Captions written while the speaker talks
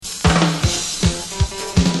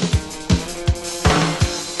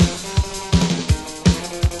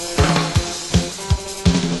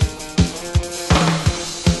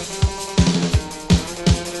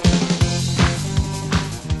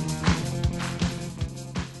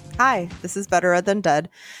Hi, this is Better Read Than Dead.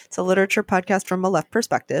 It's a literature podcast from a left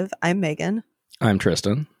perspective. I'm Megan. I'm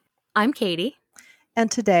Tristan. I'm Katie.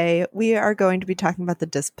 And today we are going to be talking about The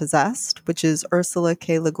Dispossessed, which is Ursula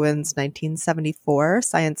K. Le Guin's 1974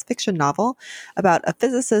 science fiction novel about a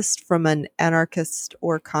physicist from an anarchist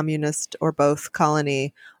or communist or both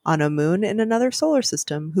colony on a moon in another solar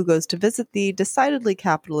system who goes to visit the decidedly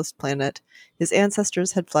capitalist planet his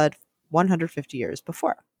ancestors had fled 150 years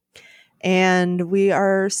before. And we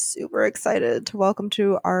are super excited to welcome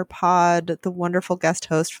to our pod the wonderful guest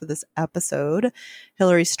host for this episode,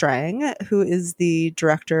 Hilary Strang, who is the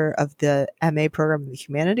director of the MA program in the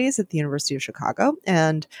humanities at the University of Chicago,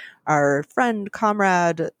 and our friend,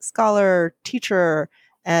 comrade, scholar, teacher,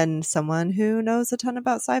 and someone who knows a ton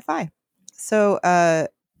about sci-fi. So,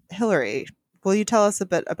 Hilary, will you tell us a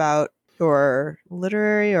bit about your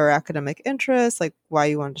literary or academic interests, like why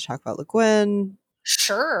you wanted to talk about Le Guin?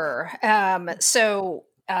 Sure.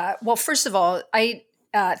 Well, first of all,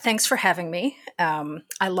 thanks for having me.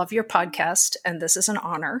 I love your podcast, and this is an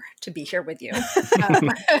honor to be here with you.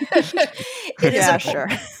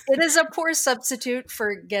 It is a poor substitute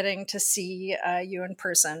for getting to see you in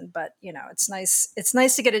person, but it's nice. It's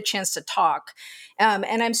nice to get a chance to talk.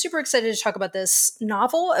 And I'm super excited to talk about this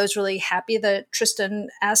novel. I was really happy that Tristan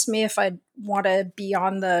asked me if I'd want to be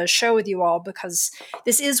on the show with you all, because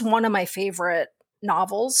this is one of my favorite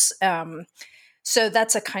novels. So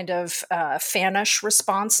that's a kind of fanish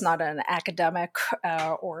response, not an academic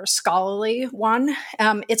or scholarly one.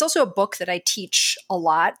 It's also a book that I teach a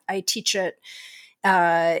lot. I teach it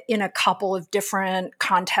in a couple of different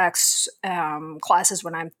contexts, classes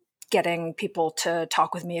when I'm getting people to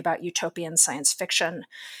talk with me about utopian science fiction.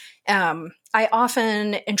 I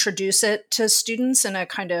often introduce it to students in a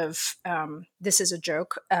kind of, this is a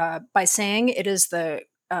joke, by saying it is the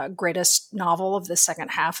greatest novel of the second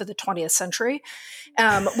half of the 20th century,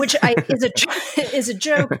 which is a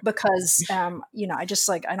joke because, I just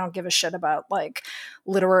I don't give a shit about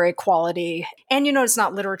literary quality. And, it's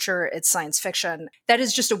not literature, it's science fiction. That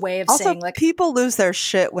is just a way of also, saying people lose their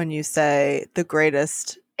shit when you say the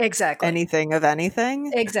greatest exactly anything of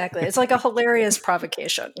anything. Exactly. It's like a hilarious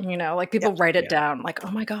provocation, people write it down like,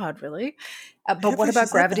 oh my God, really? But what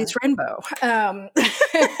about Gravity's Rainbow? What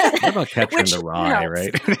about Catcher in the Rye,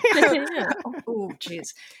 right? Oh,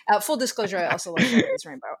 geez. Full disclosure, I also like Gravity's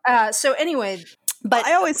Rainbow. So anyway, but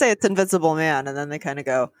I always say it's Invisible Man, and then they kind of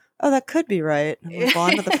go, oh, that could be right. And we've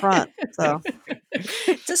gone to the front. So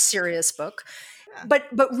it's a serious book. But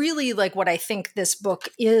really, what I think this book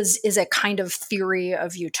is a kind of theory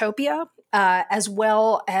of utopia, as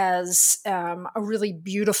well as a really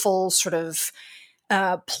beautiful sort of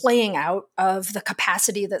playing out of the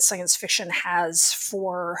capacity that science fiction has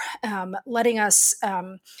for letting us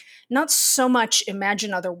not so much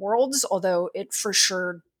imagine other worlds, although it for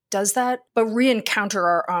sure does that, but re-encounter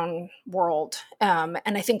our own world. And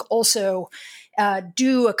I think also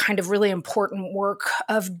do a kind of really important work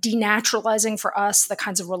of denaturalizing for us the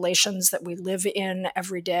kinds of relations that we live in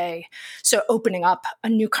every day. So opening up a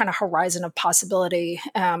new kind of horizon of possibility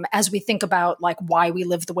as we think about why we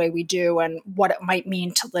live the way we do and what it might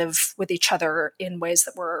mean to live with each other in ways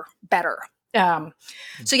that were better.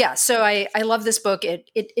 So I love this book.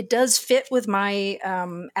 It does fit with my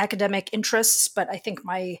academic interests, but I think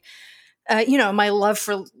my my love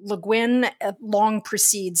for Le Guin long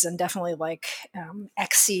precedes and definitely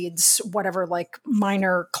exceeds whatever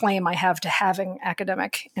minor claim I have to having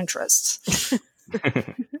academic interests.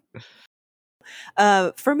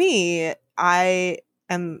 For me, I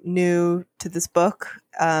am new to this book.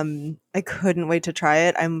 I couldn't wait to try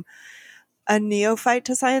it. I'm a neophyte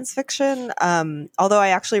to science fiction, although I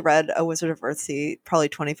actually read A Wizard of Earthsea probably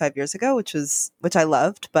 25 years ago, which I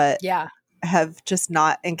loved, but have just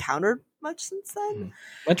not encountered much since then.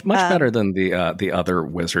 Much better than the other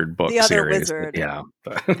wizard book series. Other wizard. Yeah.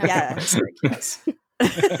 Yes.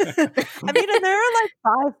 I mean, and there are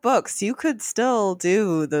 5 books. You could still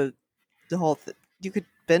do the whole thing. You could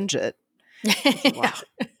binge it.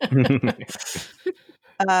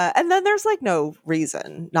 And then there's no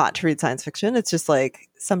reason not to read science fiction. It's just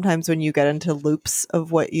sometimes when you get into loops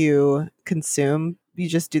of what you consume, you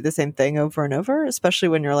just do the same thing over and over, especially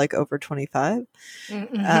when you're over 25.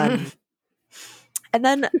 Mm-hmm.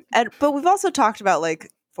 But we've also talked about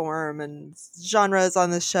form and genres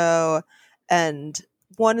on the show. And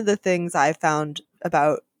one of the things I found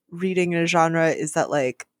about reading a genre is that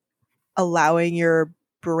allowing your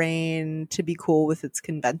brain to be cool with its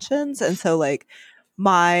conventions. And so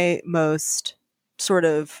my most sort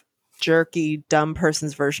of jerky, dumb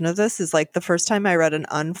person's version of this is like the first time I read an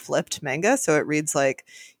unflipped manga. So it reads like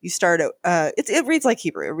you start at, it reads like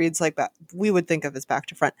Hebrew. It reads like we would think of as back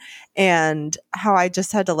to front. And how I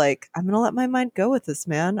just had to like, I'm going to let my mind go with this,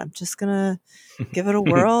 man. I'm just going to give it a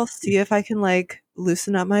whirl, see if I can like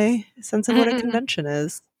loosen up my sense of what a convention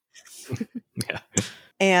is. Yeah.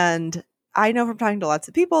 And I know from talking to lots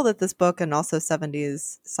of people that this book and also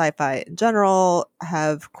 70s sci-fi in general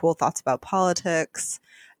have cool thoughts about politics.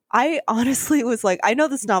 I honestly was like, I know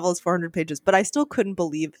this novel is 400 pages, but I still couldn't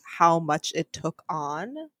believe how much it took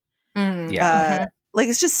on. Yeah. Like,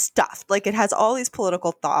 it's just stuffed. Like, it has all these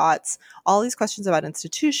political thoughts, all these questions about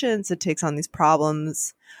institutions. It takes on these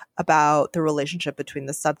problems about the relationship between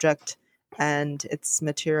the subject and its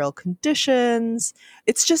material conditions.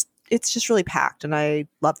 It's just really packed, and I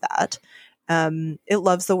love that. It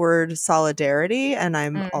loves the word solidarity, and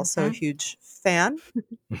I'm also a huge fan.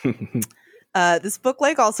 This book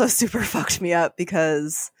like also super fucked me up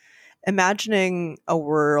because imagining a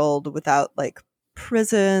world without like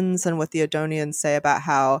prisons and what the Adonians say about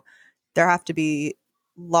how there have to be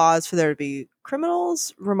laws for there to be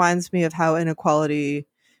criminals reminds me of how inequality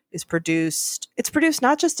is produced. It's produced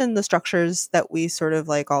not just in the structures that we sort of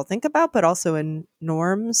like all think about, but also in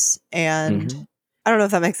norms. And I don't know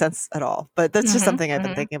if that makes sense at all, but that's just something I've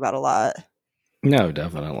been thinking about a lot. No,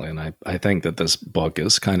 definitely. And I think that this book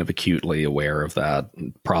is kind of acutely aware of that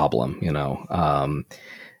problem, you know. I'm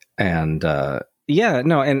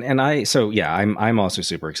also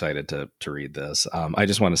super excited to read this. I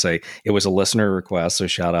just want to say it was a listener request, so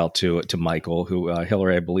shout out to Michael, who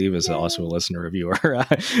Hillary, I believe, is also a listener of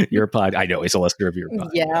your pod. I know he's a listener of your pod.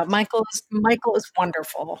 Yeah, Michael is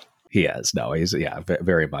wonderful. He is. No, he's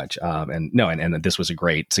very much. And this was a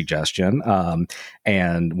great suggestion,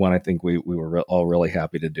 and one I think we were all really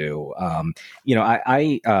happy to do. And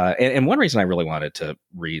one reason I really wanted to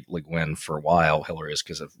read Le Guin for a while, Hillary, is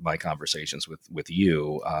because of my conversations with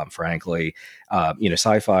you. Frankly,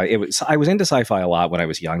 sci-fi. I was into sci-fi a lot when I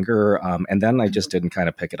was younger, and then I just didn't kind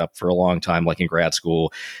of pick it up for a long time. Like in grad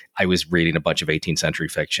school, I was reading a bunch of 18th century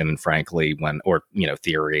fiction, and frankly,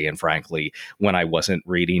 theory, and frankly, when I wasn't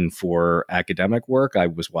reading for academic work, I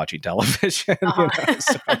was watching television. Oh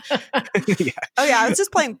yeah, I was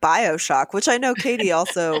just playing BioShock, which I know Katie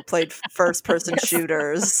also played first-person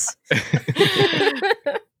shooters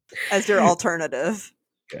as your alternative.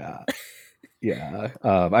 Yeah.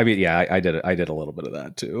 I did a little bit of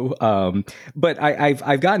that too. But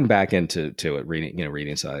I've gotten back into it,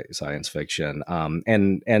 reading science fiction.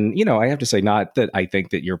 And I have to say, not that I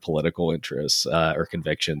think that your political interests or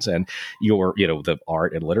convictions and your the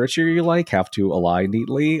art and literature you like have to align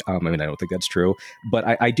neatly. I don't think that's true,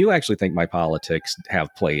 but I do actually think my politics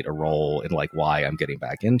have played a role in like why I'm getting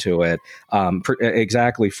back into it.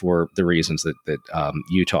 Exactly for the reasons that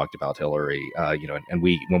you talked about, Hillary. And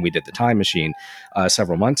when we did the Time Machine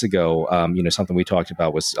several months ago, something we talked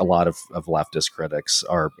about was a lot of leftist critics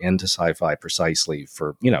are into sci-fi precisely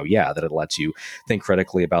for, that it lets you think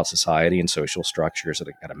critically about society and social structures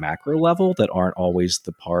at a macro level that aren't always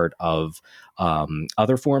the part of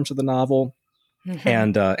other forms of the novel.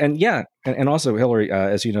 And also, Hillary,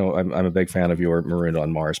 as you know, I'm a big fan of your Marooned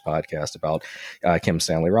on Mars podcast about Kim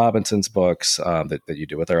Stanley Robinson's books that you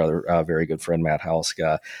do with our other very good friend Matt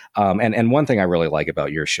Halska. And one thing I really like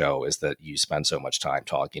about your show is that you spend so much time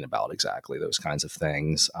talking about exactly those kinds of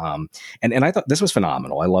things. And I thought this was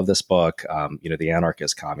phenomenal. I love this book. The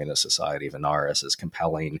Anarchist Communist Society of Inaris is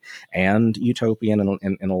compelling and utopian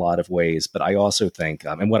in a lot of ways. But I also think,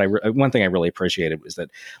 one thing I really appreciated was that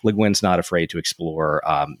Le Guin's not afraid to explore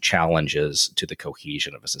challenges to the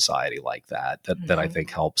cohesion of a society like that I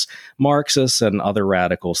think helps Marxists and other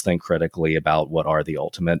radicals think critically about what are the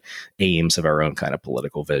ultimate aims of our own kind of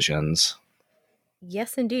political visions.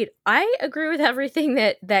 Yes, indeed. I agree with everything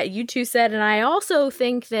that you two said, and I also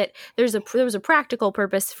think that there was a practical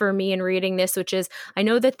purpose for me in reading this, which is I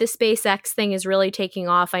know that the SpaceX thing is really taking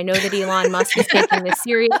off. I know that Elon Musk is taking this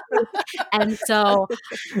seriously, and so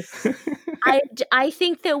I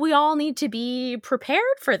think that we all need to be prepared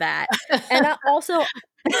for that, and also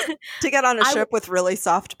to get on a ship with really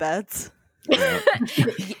soft beds.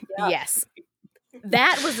 Yes,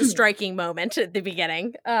 that was a striking moment at the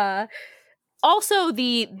beginning. Also,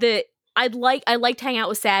 I liked hanging out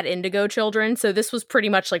with sad indigo children, so this was pretty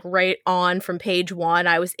much like right on from page one.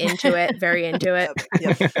 I was into it, very into it.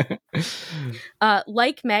 Yep.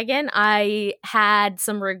 Like Megan, I had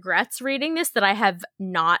some regrets reading this that I have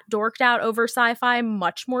not dorked out over sci-fi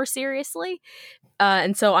much more seriously,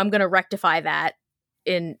 and so I'm going to rectify that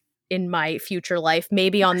in in my future life,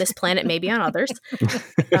 maybe on this planet, maybe on others.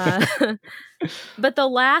 But the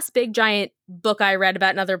last big giant book I read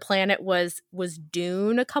about another planet was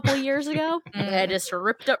Dune a couple years ago. And I just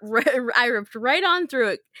ripped right on through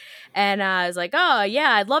it. And I was like, oh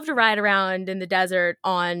yeah, I'd love to ride around in the desert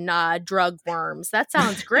on drug worms. That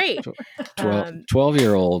sounds great.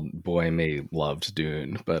 12-year-old boy me loved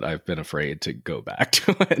Dune, but I've been afraid to go back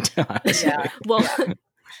to it. Yeah. Well,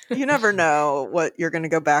 you never know what you're going to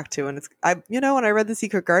go back to. And when I read The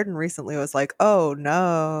Secret Garden recently, I was like, oh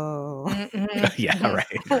no. Yeah, right.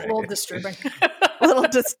 A little disturbing.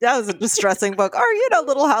 That was a distressing book. Or,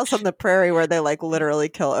 Little House on the Prairie, where they like literally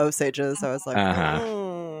kill Osages. I was like,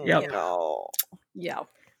 Yep. Yeah.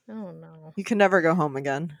 oh no. You can never go home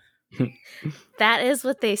again. That is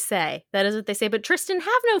what they say. But Tristan,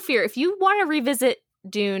 have no fear. If you want to revisit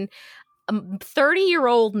Dune,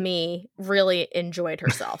 30-year-old me really enjoyed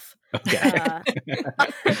herself. Okay.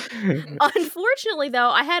 Unfortunately, though,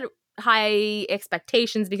 I had high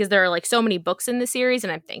expectations because there are like so many books in the series,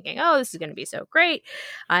 and I'm thinking, oh, this is going to be so great.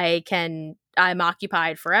 I'm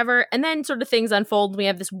occupied forever. And then sort of things unfold. We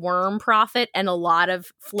have this worm prophet and a lot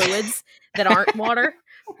of fluids that aren't water.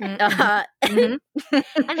 Yeah.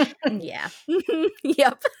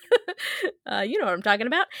 Yep. You know what I'm talking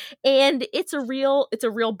about. And it's a real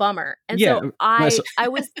bummer. And so I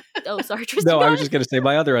was sorry, Tristan. No, I was just going to say,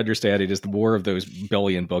 my other understanding is the more of those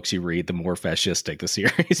billion books you read, the more fascistic the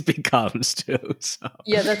series becomes too. So.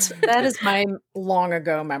 Yeah, that is my long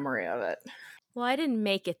ago memory of it. Well, I didn't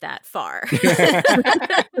make it that far.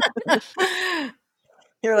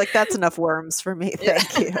 You're like, that's enough worms for me.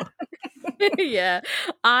 Thank you. Yeah,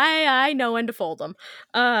 I know when to fold them.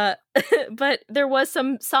 But there was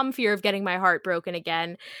some fear of getting my heart broken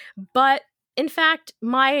again. But in fact,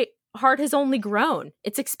 my heart has only grown.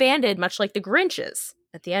 It's expanded, much like the Grinch's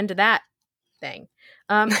at the end of that thing.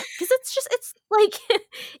 Because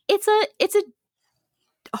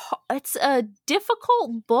it's a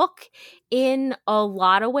difficult book in a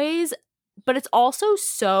lot of ways, but it's also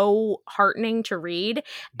so heartening to read,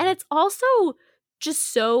 and it's also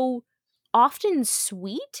just so often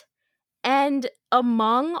sweet. And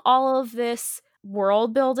among all of this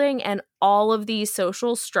world building and all of these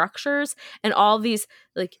social structures and all these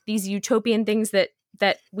utopian things that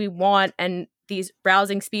we want and these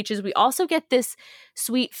rousing speeches, we also get this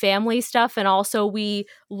sweet family stuff, and also we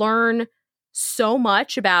learn so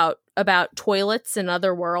much about toilets and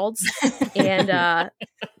other worlds and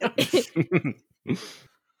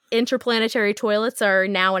interplanetary toilets are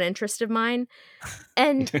now an interest of mine.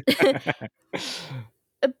 And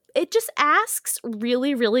it just asks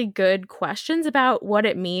really, really good questions about what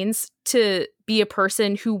it means to be a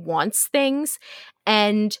person who wants things,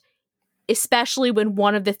 and especially when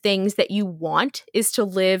one of the things that you want is to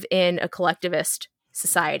live in a collectivist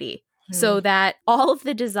society. So that all of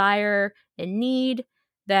the desire and need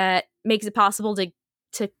that makes it possible to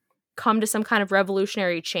come to some kind of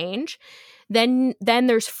revolutionary change, then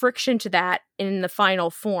there's friction to that in the final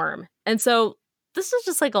form. And so this is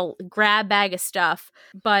just like a grab bag of stuff,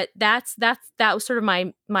 but that was sort of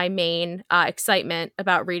my main excitement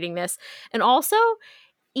about reading this. And also,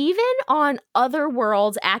 even on other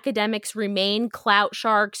worlds, academics remain clout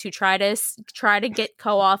sharks who try to get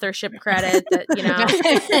co-authorship credit. That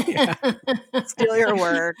steal your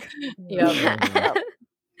work. Yep.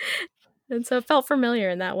 And so it felt familiar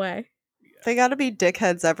in that way. They got to be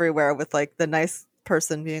dickheads everywhere with like the nice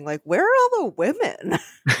person being like, where are all the women?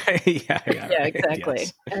 Yeah, exactly.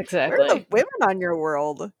 Yes. Exactly. Where are the women on your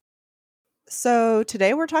world? So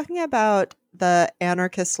today we're talking about the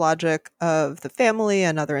anarchist logic of the family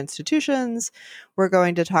and other institutions. We're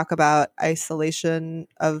going to talk about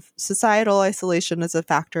societal isolation as a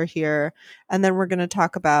factor here. And then we're going to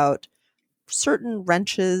talk about certain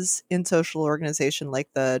wrenches in social organization, like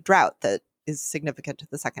the drought that is significant to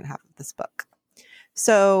the second half of this book.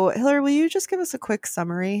 So, Hillary, will you just give us a quick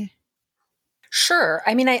summary? Sure.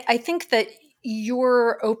 I mean, I think that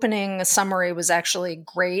your opening summary was actually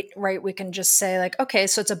great, right? We can just say like, okay,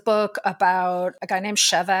 so it's a book about a guy named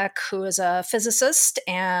Shevek who is a physicist,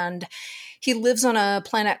 and he lives on a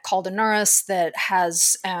planet called Anarus that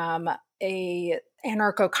has a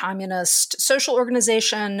anarcho-communist social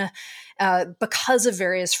organization. Because of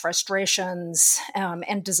various frustrations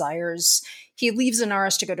and desires, he leaves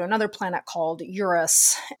Anarus to go to another planet called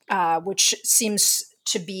Eurus, which seems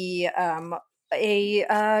to be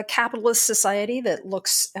a capitalist society that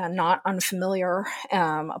looks not unfamiliar,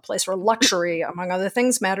 a place where luxury, among other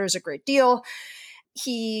things, matters a great deal.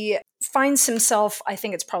 He finds himself, I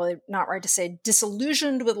think it's probably not right to say,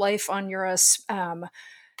 disillusioned with life on Eurus,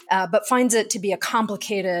 but finds it to be a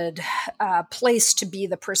complicated place to be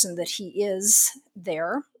the person that he is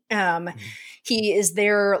there. He is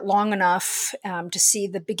there long enough to see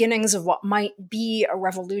the beginnings of what might be a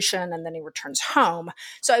revolution, and then he returns home.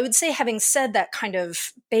 So I would say, having said that kind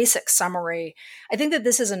of basic summary, I think that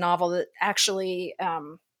this is a novel that actually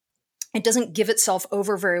it doesn't give itself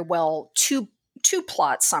over very well to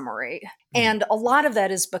plot summary. And a lot of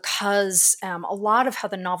that is because a lot of how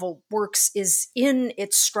the novel works is in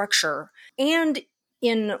its structure and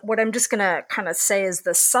in what I'm just going to kind of say is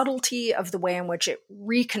the subtlety of the way in which it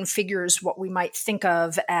reconfigures what we might think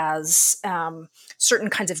of as certain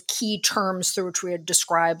kinds of key terms through which we would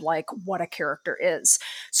describe like what a character is.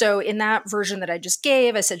 So in that version that I just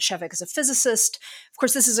gave, I said Shevek is a physicist. Of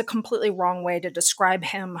course, this is a completely wrong way to describe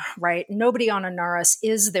him, right? Nobody on Anaris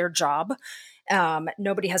is their job.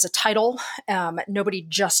 Nobody has a title. Nobody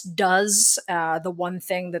just does the one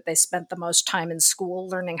thing that they spent the most time in school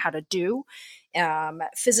learning how to do.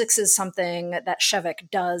 Physics is something that Shevek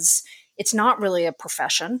does. It's not really a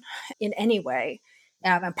profession in any way.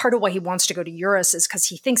 And part of why he wants to go to Eurus is because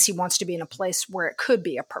he thinks he wants to be in a place where it could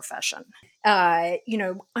be a profession.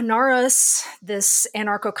 Anaris, this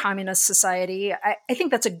anarcho-communist society, I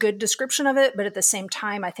think that's a good description of it. But at the same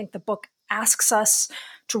time, I think the book asks us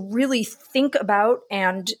to really think about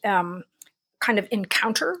and kind of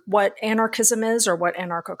encounter what anarchism is or what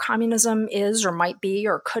anarcho-communism is or might be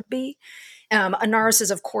or could be. Anaris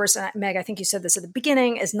is, of course, Meg, I think you said this at the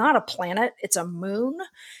beginning, is not a planet, it's a moon.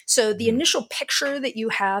 So the initial picture that you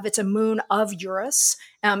have, it's a moon of Eurus.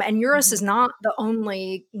 And Eurus is not the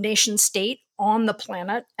only nation state on the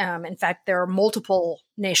planet. In fact, there are multiple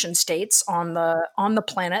nation states on the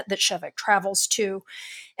planet that Shevek travels to.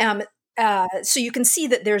 So you can see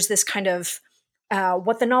that there's this kind of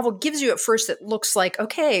what the novel gives you at first that looks like,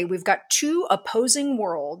 okay, we've got two opposing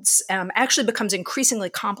worlds, actually becomes increasingly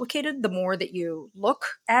complicated the more that you look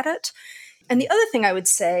at it. And the other thing I would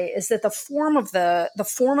say is that the form of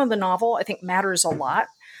the novel, I think, matters a lot.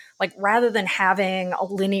 Like, rather than having a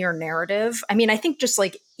linear narrative, I mean, I think just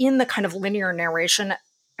like in the kind of linear narration,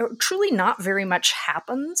 truly not very much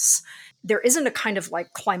happens. There isn't a kind of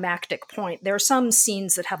like climactic point. There are some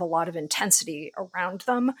scenes that have a lot of intensity around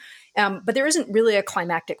them, but there isn't really a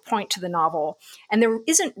climactic point to the novel. And there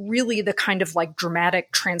isn't really the kind of like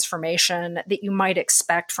dramatic transformation that you might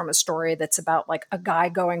expect from a story that's about like a guy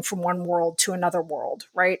going from one world to another world,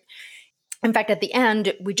 right? In fact, at the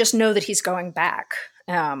end, we just know that he's going back,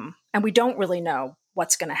 and we don't really know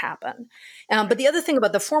what's going to happen. But the other thing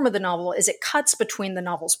about the form of the novel is it cuts between the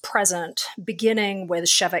novel's present, beginning with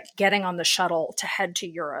Shevek getting on the shuttle to head to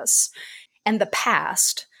Eurus, and the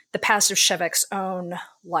past of Shevek's own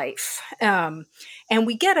life. And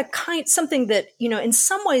we get something that, in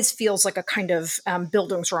some ways feels like a kind of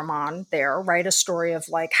Bildungsroman there, right? A story of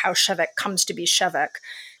like how Shevek comes to be Shevek.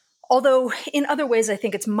 Although in other ways, I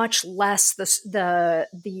think it's much less,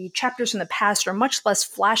 the chapters in the past are much less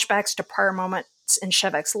flashbacks to prior moments in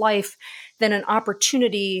Shevek's life than an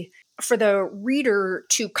opportunity for the reader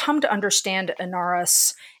to come to understand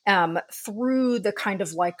Anaris through the kind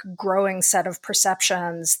of like growing set of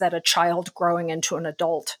perceptions that a child growing into an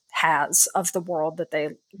adult has of the world that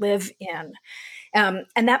they live in. And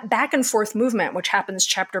that back and forth movement, which happens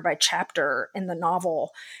chapter by chapter in the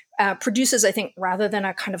novel, produces, I think, rather than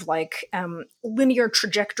a kind of like linear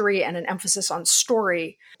trajectory and an emphasis on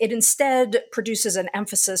story, it instead produces an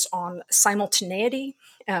emphasis on simultaneity.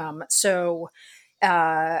 On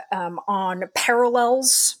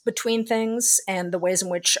parallels between things and the ways in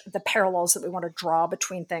which the parallels that we want to draw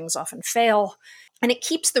between things often fail. And it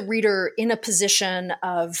keeps the reader in a position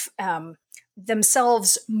of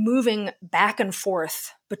themselves moving back and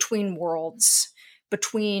forth between worlds,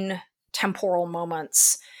 between temporal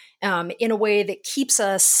moments, in a way that keeps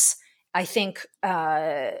us, I think,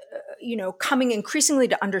 coming increasingly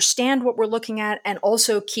to understand what we're looking at, and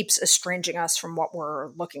also keeps estranging us from what we're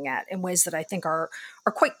looking at in ways that I think are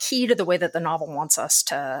quite key to the way that the novel wants us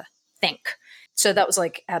to think. So that was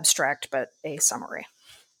like abstract, but a summary.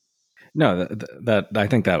 No, that I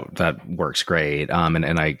think that works great,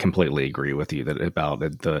 and I completely agree with you about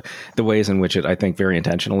the ways in which it, I think, very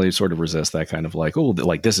intentionally sort of resists that kind of like, oh,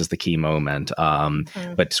 like this is the key moment,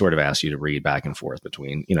 but sort of asks you to read back and forth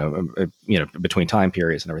between between time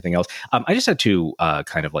periods and everything else. I just had two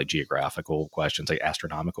kind of like geographical questions, like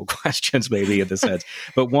astronomical questions, maybe in the sense,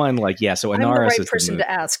 but one like so Anaris I'm the right is person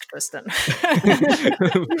to ask, Tristan.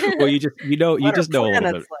 Well, you just know a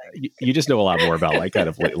little bit. You just know a lot more about like kind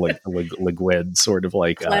of like the Le Guin sort of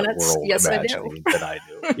like Planets. world Yes, imagining that I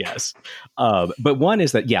do. Yes. But one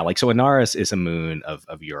is that, like, so Anaris is a moon of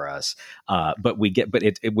Eurus, but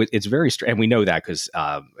it's very strange. And we know that because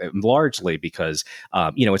largely because,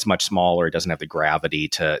 it's much smaller. It doesn't have the gravity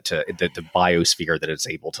to the biosphere that it's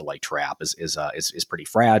able to like trap is pretty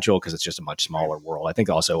fragile because it's just a much smaller world. I think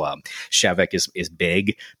also Shevek is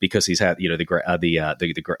big because he's had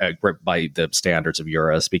by the standards of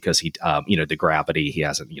Eurus, because he the gravity, he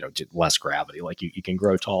has less gravity, like you can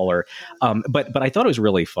grow taller. But I thought it was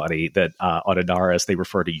really funny that on Anaris they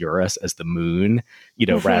refer to Eurus as the moon,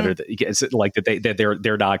 rather than like that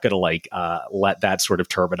they're not going to like let that sort of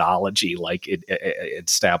terminology like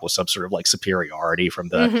establish some sort of like superiority from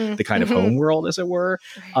the kind of home world, as it were.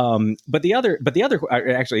 But the other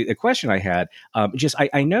actually a question I had,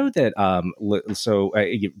 I know that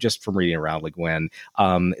just from reading around Le Guin,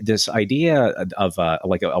 this idea of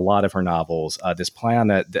like a lot of her novels, this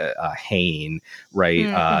planet Hain, right?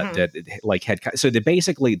 That like had, so that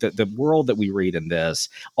basically the world that we read in this,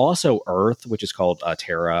 also Earth, which is called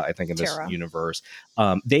Terra, I think in this universe,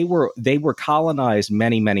 they were colonized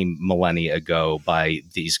many millennia ago by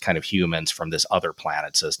these kind of humans from this other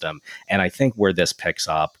planet system. And I think where this picks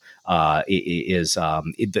up is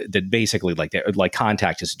that basically like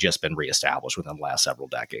contact has just been reestablished within the last several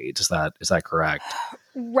decades. Is that correct?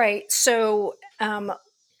 Right. So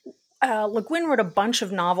Le Guin wrote a bunch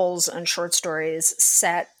of novels and short stories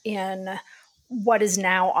set in what is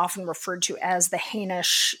now often referred to as the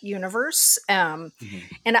Hainish universe. And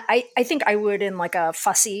I think I would, in like a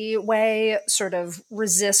fussy way, sort of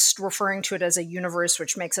resist referring to it as a universe,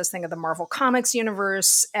 which makes us think of the Marvel Comics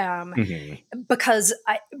universe. Because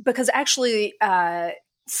actually,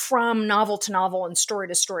 from novel to novel and story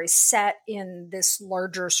to story, set in this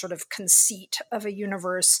larger sort of conceit of a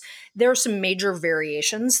universe, there are some major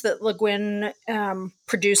variations that Le Guin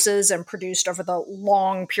produces and produced over the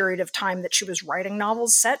long period of time that she was writing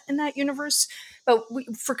novels set in that universe. But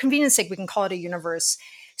for convenience sake, we can call it a universe.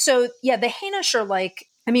 So yeah, the Hainish are like,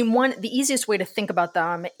 the easiest way to think about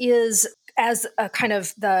them is as a kind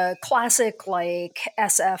of the classic like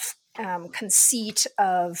SF conceit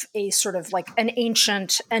of a sort of like an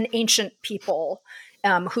ancient people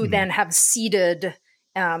who then have seeded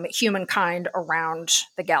humankind around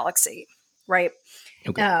the galaxy, right?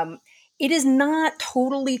 Okay. It is not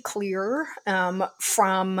totally clear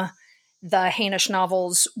from the Hainish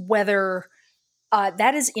novels whether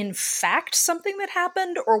that is in fact something that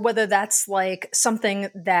happened, or whether that's like something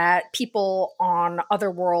that people on other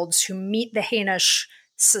worlds who meet the Hainish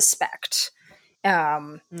suspect.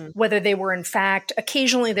 Whether they were in fact,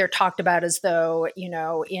 occasionally they're talked about as though,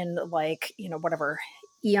 in like, whatever,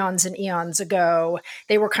 eons and eons ago,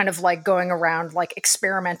 they were kind of like going around like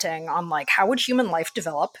experimenting on like, how would human life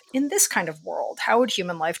develop in this kind of world? How would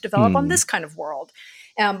human life develop on this kind of world?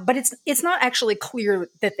 But it's not actually clear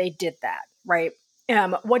that they did that, right?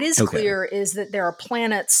 What is clear is that there are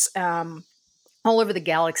planets all over the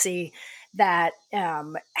galaxy that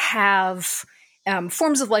have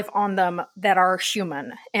forms of life on them that are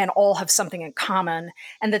human and all have something in common,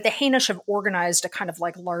 and that the Hainish have organized a kind of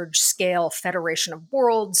like large-scale federation of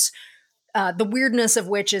worlds, the weirdness of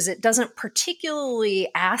which is it doesn't particularly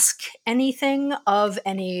ask anything of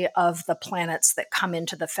any of the planets that come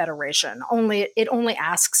into the Federation. It only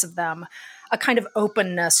asks of them a kind of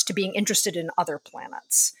openness to being interested in other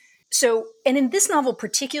planets. So, and in this novel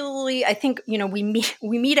particularly, I think, we meet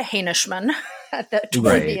a Hainishman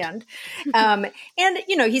toward the end. And,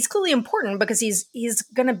 he's clearly important because he's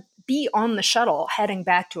going to be on the shuttle heading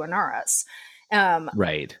back to Anaris.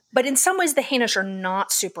 Right. But in some ways, the Hainish are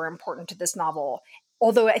not super important to this novel.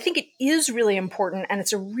 Although I think it is really important, and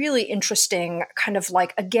it's a really interesting kind of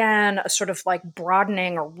like, again, a sort of like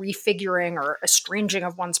broadening or refiguring or estranging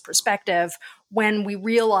of one's perspective when we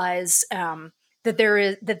realize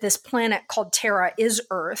that this planet called Terra is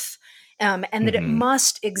Earth, and that it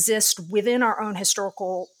must exist within our own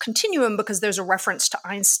historical continuum because there's a reference to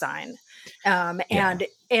Einstein. And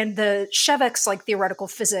the Shevek's like theoretical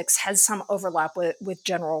physics has some overlap with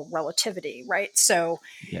general relativity, right? So,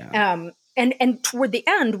 and toward the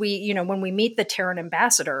end, we, when we meet the Terran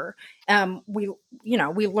ambassador,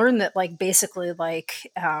 we learn that like basically like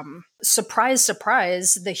surprise,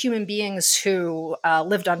 surprise, the human beings who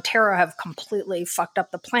lived on Terra have completely fucked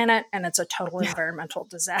up the planet, and it's a total environmental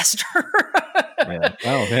disaster. Well,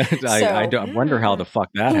 I wonder how the fuck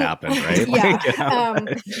that happened, right?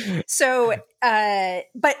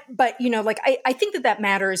 But like I think that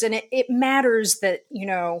matters, and it matters that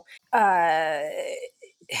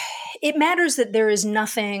it matters that there is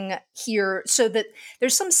nothing here, so that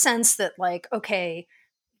there's some sense that like, okay,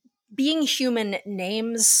 being human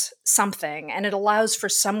names something, and it allows for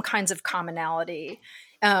some kinds of commonality.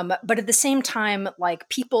 But at the same time, like,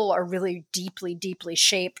 people are really deeply, deeply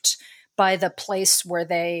shaped by the place where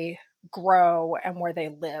they grow and where they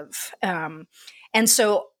live. And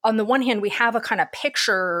so on the one hand, we have a kind of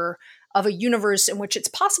picture of a universe in which it's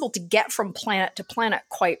possible to get from planet to planet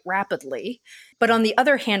quite rapidly. But on the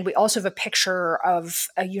other hand, we also have a picture of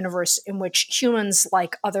a universe in which humans,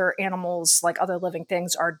 like other animals, like other living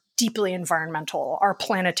things, are deeply environmental, are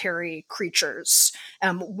planetary creatures,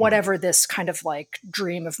 whatever this kind of like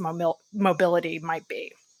dream of mobility might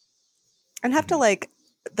be. And have to like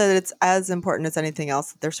that it's as important as anything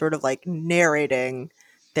else that they're sort of like narrating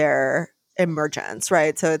their emergence,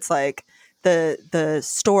 right? So it's like the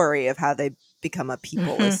story of how they become a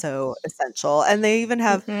people is so essential. And they even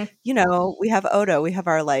have, you know, we have Odo, we have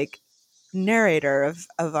our like narrator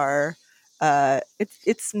of our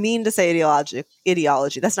it's mean to say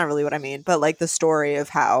ideology. That's not really what I mean, but like the story of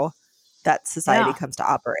how that society comes to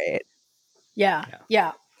operate. Yeah.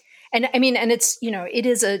 And I mean, and it's, you know, it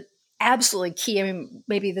is a absolutely key. I mean,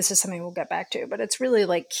 maybe this is something we'll get back to, but it's really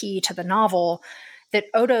like key to the novel that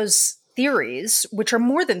Odo's theories, which are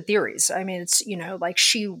more than theories. I mean, it's, you know, like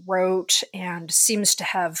she wrote and seems to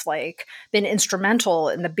have like been instrumental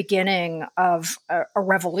in the beginning of a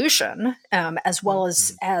revolution, as well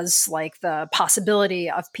as like the possibility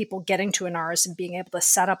of people getting to Inaris and being able to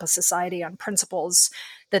set up a society on principles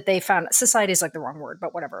that they found. Society is like the wrong word,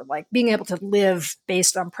 but whatever, like being able to live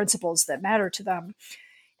based on principles that matter to them.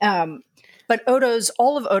 But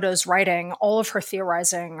all of Odo's writing, all of her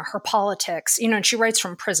theorizing, her politics, you know, and she writes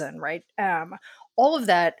from prison, right? All of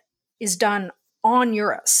that is done on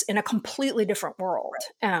Eurus in a completely different world.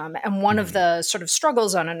 And one of the sort of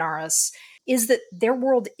struggles on Inaris is that their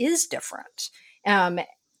world is different. And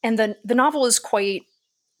the novel is quite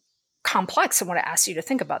complex. I want to ask you to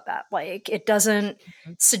think about that. Like, it doesn't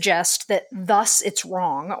suggest that thus it's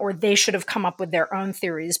wrong, or they should have come up with their own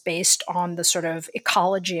theories based on the sort of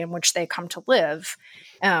ecology in which they come to live.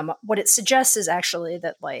 What it suggests is actually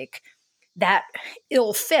that like that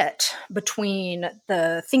ill fit between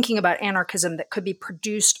the thinking about anarchism that could be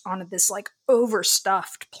produced on this like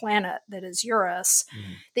overstuffed planet that is Eurus,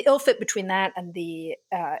 the ill fit between that and the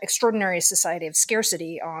extraordinary society of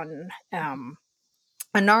scarcity on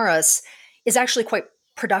Inaris is actually quite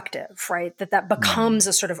productive, right? That becomes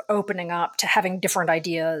a sort of opening up to having different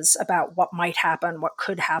ideas about what might happen, what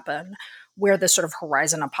could happen, where the sort of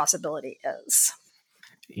horizon of possibility is.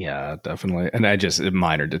 Yeah, definitely. And I just a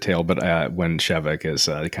minor detail, but when Shevek is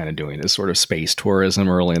kind of doing his sort of space tourism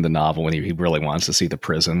early in the novel, when he really wants to see the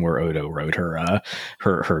prison where Odo wrote her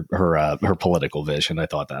political vision, I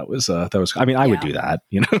thought that was. I mean, I would do that,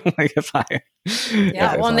 you know, like if I.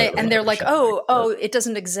 They're like, it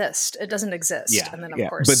doesn't exist. It doesn't exist. Yeah, and then of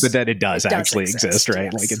course, but then it does actually exist, right?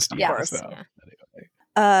 Yes. Like it's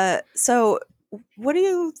yeah. So what do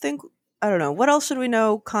you think? I don't know. What else should we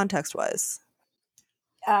know context wise?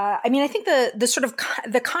 I mean, I think the sort of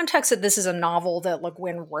the context that this is a novel that Le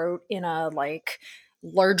Guin wrote in a like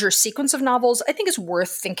larger sequence of novels, I think is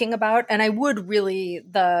worth thinking about. And I would really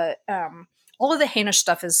all of the Hainish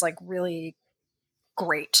stuff is like really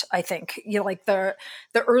great. I think, you know, like the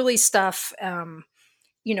early stuff,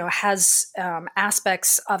 you know, has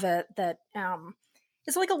aspects of it that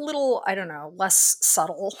is like a little, I don't know, less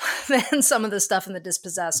subtle than some of the stuff in The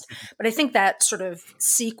Dispossessed. But I think that sort of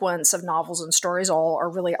sequence of novels and stories all are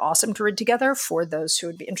really awesome to read together for those who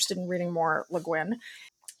would be interested in reading more Le Guin.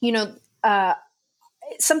 You know,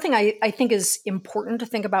 something I think is important to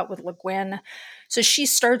think about with Le Guin. So she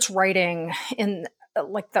starts writing in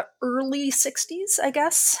like the early 60s, I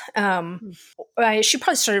guess. She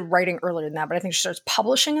probably started writing earlier than that, but I think she starts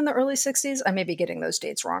publishing in the early 60s. I may be getting those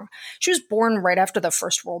dates wrong. She was born right after the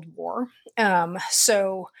First World War.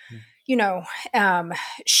 You know,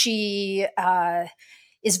 she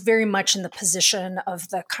is very much in the position of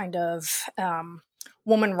the kind of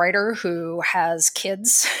woman writer who has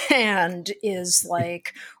kids and is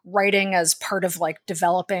like writing as part of like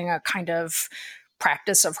developing a kind of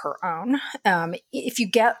practice of her own. If you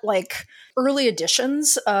get like early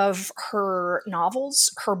editions of her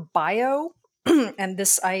novels, her bio, and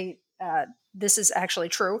this is actually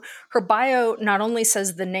true, her bio not only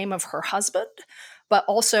says the name of her husband, but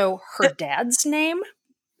also her dad's name.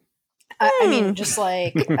 I mean, just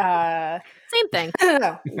like same thing.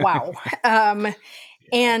 Wow.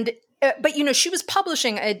 But you know, she was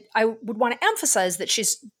publishing. I would want to emphasize that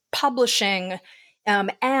she's publishing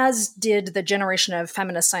as did the generation of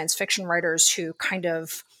feminist science fiction writers who kind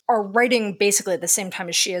of are writing basically at the same time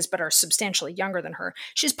as she is, but are substantially younger than her.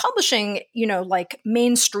 She's publishing, like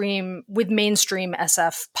mainstream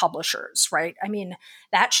SF publishers, right? I mean,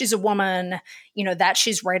 that she's a woman, that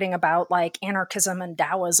she's writing about like anarchism and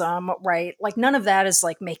Taoism, right? Like none of that is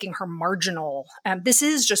like making her marginal. This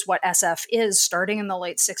is just what SF is, starting in the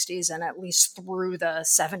late 60s and at least through the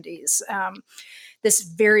 70s. This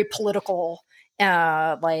very political,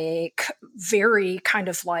 very kind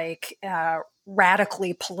of like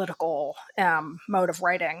radically political mode of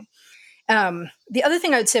writing. The other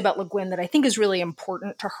thing I would say about Le Guin that I think is really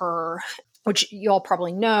important to her, which you all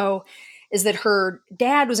probably know, is that her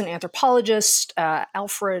dad was an anthropologist, Theodore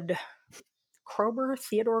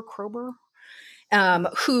Kroeber,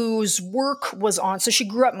 whose work was on, so she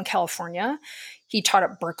grew up in California. He taught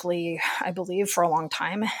at Berkeley, I believe, for a long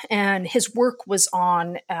time. And his work was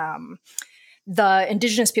on the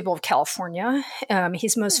indigenous people of California.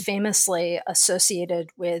 He's most famously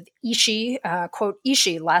associated with Ishi, quote,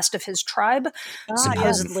 Ishi, last of his tribe,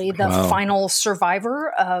 supposedly the final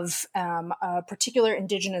survivor of a particular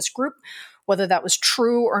indigenous group. Whether that was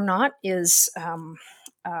true or not is,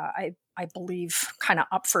 I believe, kind of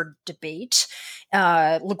up for debate.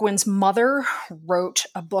 Le Guin's mother wrote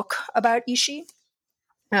a book about Ishi.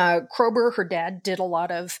 Kroeber, her dad, did a lot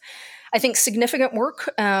of, I think, significant work,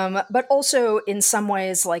 but also in some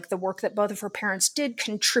ways, like the work that both of her parents did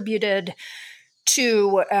contributed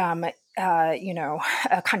to, a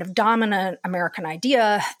kind of dominant American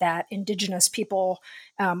idea that indigenous people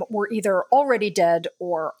were either already dead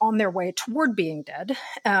or on their way toward being dead.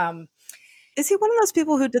 Is he one of those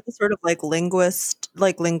people who did the sort of like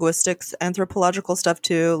linguistics, anthropological stuff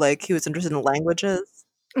too? Like he was interested in languages?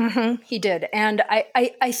 Mm-hmm, he did. And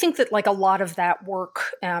I think that like a lot of that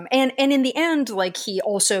work, and in the end, like he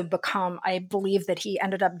also I believe that he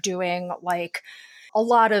ended up doing like a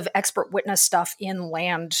lot of expert witness stuff in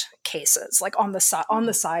land cases, like on the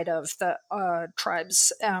side of the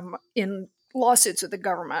tribes in lawsuits with the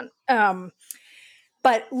government.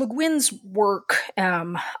 But Le Guin's work,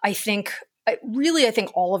 I think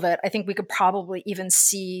all of it, I think we could probably even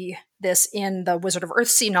see this in the Wizard of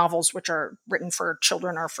Earthsea novels, which are written for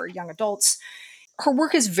children or for young adults. Her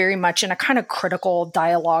work is very much in a kind of critical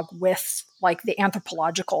dialogue with like the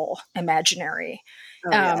anthropological imaginary.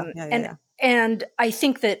 And I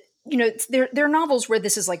think that, there are novels where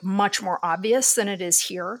this is like much more obvious than it is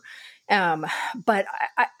here. But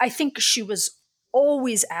I think she was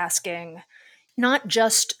always asking, not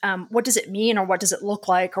just what does it mean or what does it look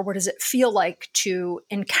like or what does it feel like to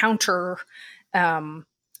encounter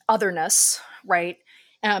otherness, right?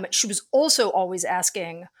 She was also always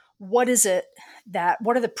asking, what are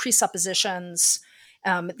the presuppositions,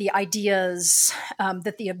 the ideas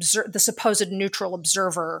that the supposed neutral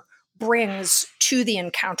observer brings to the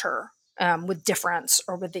encounter with difference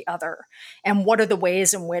or with the other? And what are the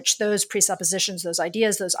ways in which those presuppositions, those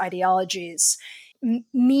ideas, those ideologies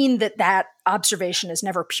mean that observation is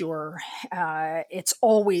never pure. It's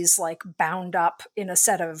always like bound up in a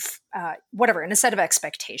set of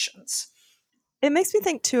expectations. It makes me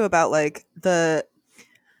think too about like the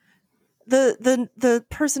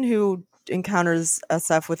person who encounters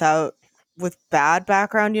SF with bad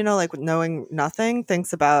background, like knowing nothing,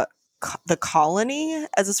 thinks about the colony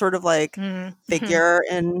as a sort of like figure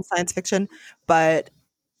in science fiction, but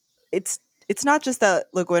it's not just that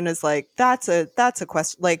Le Guin is like, that's a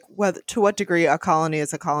question, like to what degree a colony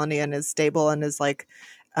is a colony and is stable and is like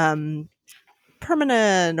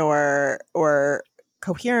permanent or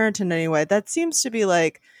coherent in any way. That seems to be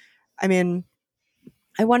like, I mean,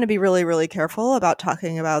 I want to be really, really careful about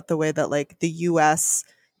talking about the way that like the US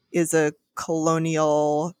is a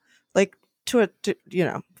colonial, like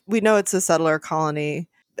we know it's a settler colony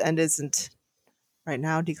and isn't right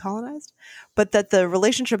now decolonized, but that the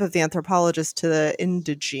relationship of the anthropologist to the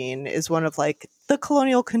indigene is one of like the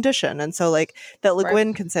colonial condition. And so like that Le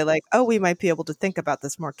Guin can say like, oh, we might be able to think about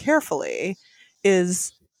this more carefully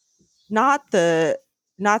is not the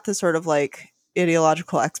sort of like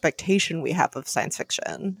ideological expectation we have of science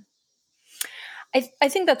fiction. I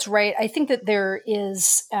think that's right. I think that there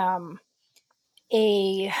is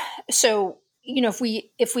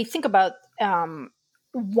if we think about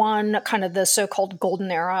one kind of the so-called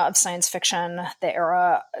golden era of science fiction, the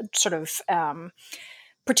era sort of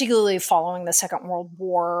particularly following the Second World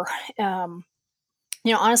War.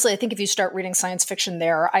 Honestly, I think if you start reading science fiction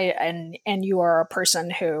there, and you are a person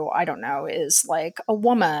who, I don't know, is like a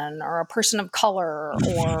woman or a person of color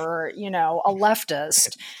or, a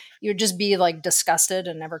leftist, you'd just be like disgusted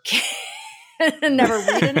and never never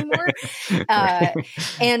read anymore.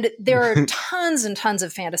 And there are tons and tons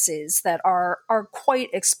of fantasies that are quite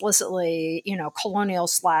explicitly, colonial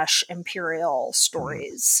 / imperial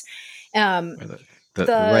stories. The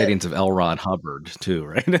writings of L. Ron Hubbard too,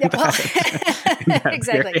 right? Yeah, well,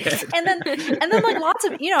 exactly. And then like lots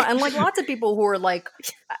of people who are like,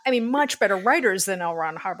 much better writers than L.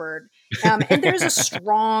 Ron Hubbard. And there's a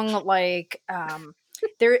strong and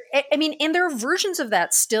there are versions of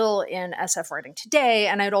that still in SF writing today.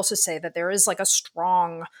 And I'd also say that there is like a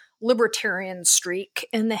strong libertarian streak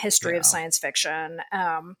in the history of science fiction,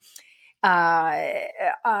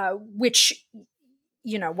 which,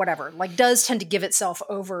 whatever, like does tend to give itself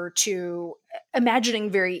over to imagining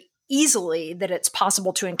very easily that it's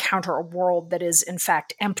possible to encounter a world that is in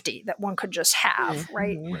fact empty, that one could just have,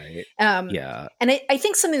 right? Right. And I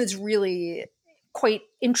think something that's really quite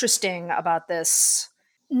interesting about this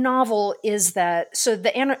novel is that, so the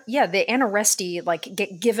Anoresti like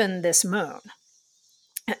get given this moon,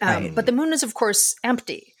 but the moon is of course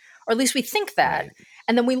empty, or at least we think that. Right.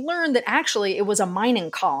 And then we learn that actually it was a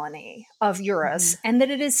mining colony of Eurus, and that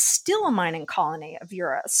it is still a mining colony of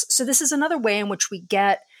Eurus. So this is another way in which we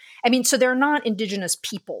get, so there are not indigenous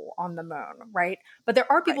people on the moon, right? But there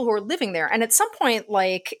are people who are living there. And at some point,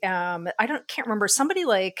 like, can't remember, somebody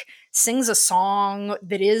like sings a song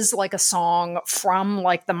that is like a song from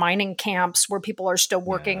like the mining camps where people are still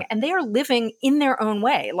working, and they are living in their own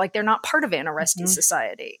way. Like they're not part of Anoresti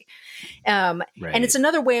society. And it's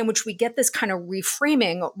another way in which we get this kind of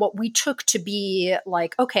reframing what we took to be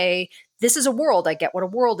like, okay, this is a world. I get what a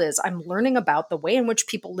world is. I'm learning about the way in which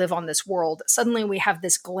people live on this world. Suddenly we have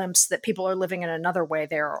this glimpse that people are living in another way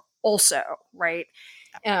there also, right?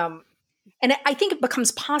 And I think it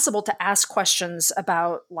becomes possible to ask questions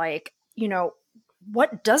about like,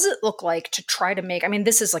 what does it look like to try to make,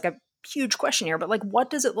 this is like a huge question here, but like,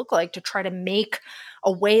 what does it look like to try to make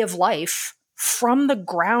a way of life from the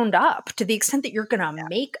ground up, to the extent that you're going to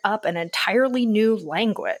make up an entirely new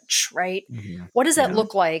language, right? Mm-hmm. What does that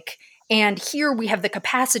look like? And here we have the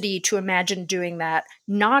capacity to imagine doing that,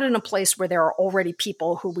 not in a place where there are already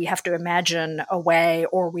people who we have to imagine away,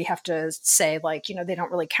 or we have to say like, they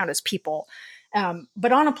don't really count as people,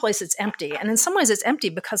 but on a place that's empty. And in some ways it's empty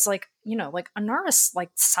because like, like Anaris like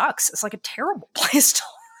sucks. It's like a terrible place to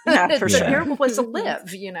live. Yeah, it's a terrible place to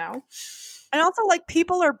live, And also like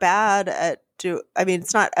people are bad at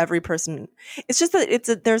it's not every person. It's just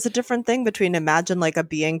that there's a different thing between imagine like a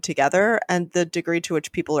being together and the degree to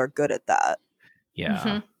which people are good at that. Yeah.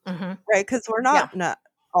 Mm-hmm. Mm-hmm. Right. Because we're not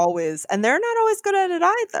always, and they're not always good at it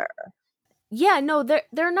either. Yeah, no,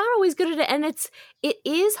 they're not always good at it. And it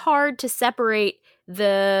is hard to separate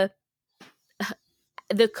the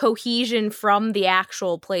cohesion from the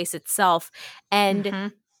actual place itself.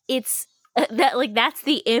 And it's that's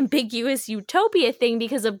the ambiguous utopia thing,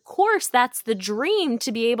 because of course that's the dream, to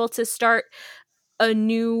be able to start a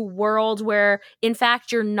new world where in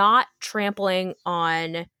fact you're not trampling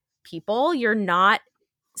on people, you're not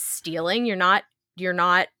stealing, you're not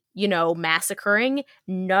massacring,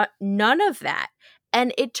 none of that.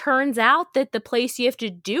 And it turns out that the place you have to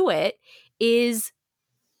do it is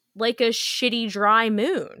like a shitty dry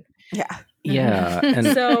moon. Yeah. And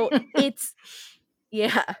so it's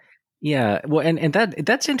Yeah, well, and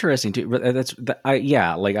that's interesting too.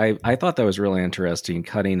 I thought that was really interesting,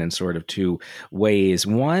 cutting in sort of two ways.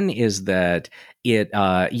 One is that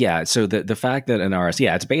so the fact that Anaris,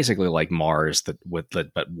 it's basically like Mars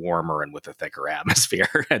but warmer and with a thicker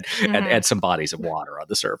atmosphere and some bodies of water on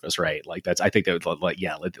the surface, right? Like I think that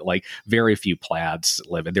like very few plants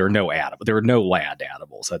live in. There are no land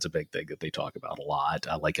animals. That's a big thing that they talk about a lot.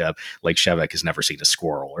 Like Shevek has never seen a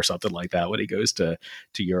squirrel or something like that when he goes to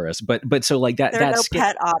Eurus. But so like that. There are no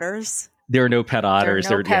pet otters. There are no pet otters.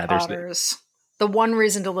 There are no pet otters. The one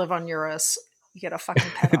reason to live on Eurus, you get a fucking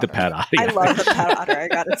pet otter. The pet otter. I love the pet otter, I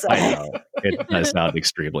gotta say. I know. It does sound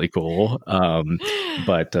extremely cool.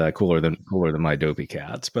 But cooler than my dopey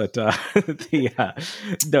cats. But the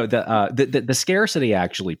scarcity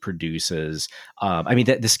actually produces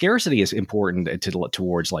the scarcity is important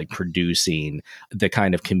towards like producing the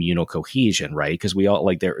kind of communal cohesion, right? Because we all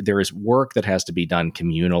like there is work that has to be done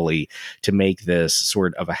communally to make this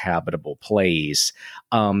sort of a habitable place.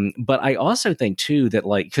 But I also think too that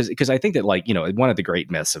like because I think that like one of the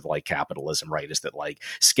great myths of like capitalism, right, is that like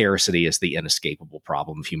scarcity is the inescapable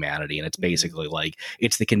problem of humanity, and it's basically like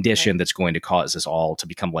it's the condition that's going to cause us all to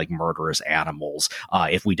become like murderous animals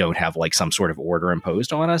if we don't have like some sort of order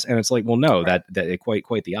imposed on us. And it's like, well, no, that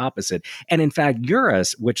quite the opposite. And in fact,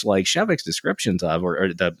 Eurus, which like Shevik's descriptions of,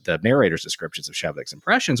 or the narrator's descriptions of Shevik's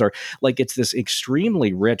impressions are like, it's this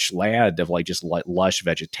extremely rich land of like just lush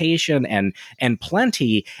vegetation and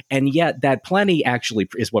plenty, and yet that plenty actually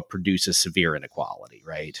is what produces severe inequality,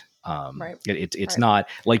 right? It's not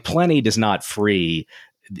like plenty does not free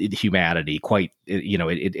humanity quite.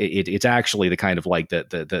 It's actually the kind of like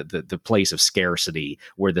the place of scarcity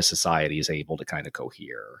where the society is able to kind of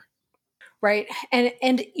cohere. Right.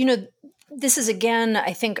 And this is, again,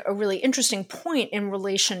 I think, a really interesting point in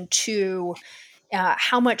relation to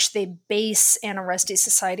how much they base Anoresti's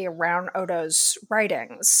society around Odo's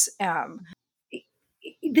writings.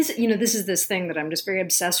 This is this thing that I'm just very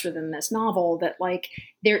obsessed with in this novel, that like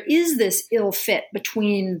there is this ill fit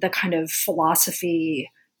between the kind of philosophy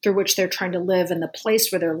through which they're trying to live and the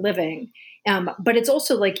place where they're living. But it's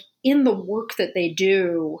also like in the work that they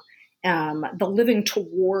do, the living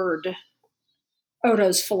toward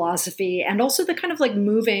Odo's philosophy, and also the kind of like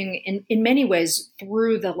moving in many ways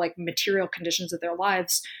through the like material conditions of their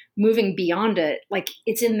lives, moving beyond it. Like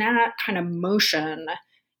it's in that kind of motion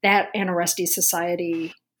that Anoresti's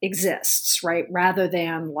society exists, right? Rather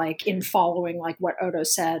than like in following like what Odo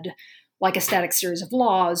said, like a static series of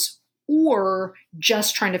laws, or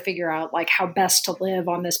just trying to figure out like how best to live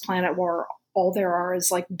on this planet where all there are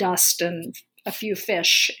is like dust and a few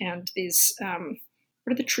fish and these,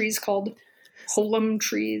 what are the trees called? Holum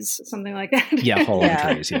trees, something like that. Yeah,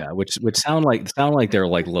 holum trees. Yeah, which sound like they're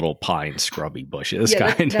like little pine scrubby bushes.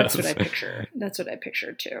 Yeah, kind that's of. what I picture. That's what I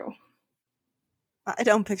picture too. I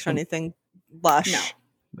don't picture anything lush.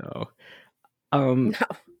 No. No.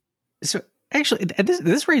 So actually,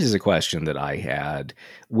 this raises a question that I had,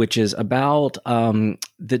 which is about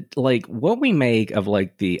the like what we make of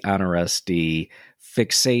like the Anoresti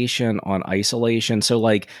fixation on isolation. So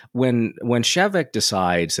like when Shevik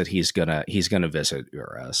decides that he's gonna visit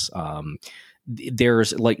Eurus,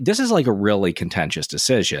 there's like this is like a really contentious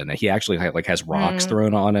decision. He actually like has rocks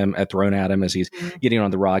thrown at him as he's getting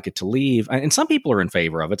on the rocket to leave. And some people are in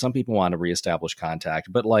favor of it. Some people want to reestablish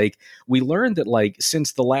contact. But like we learned that like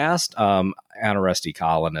since the last Anoresti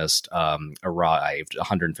colonist arrived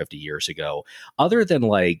 150 years ago, other than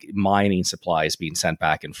like mining supplies being sent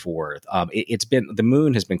back and forth, it's been the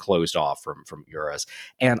moon has been closed off from Eurus.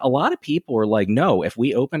 And a lot of people are like, no, if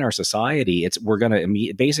we open our society, we're going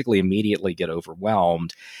to basically immediately get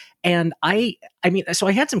overwhelmed. And I mean, so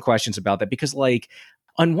I had some questions about that because like,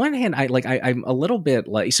 on one hand, I'm a little bit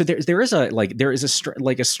like, so there is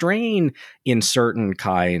a strain in certain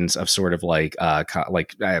kinds of sort of like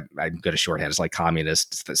I'm good at shorthand. It's like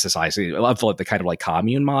communist society, of the kind of like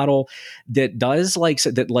commune model that does like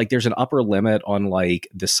so that like there's an upper limit on like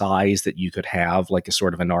the size that you could have like a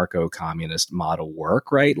sort of anarcho-communist model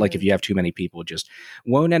work, right? Like if you have too many people, it just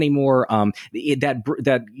won't anymore.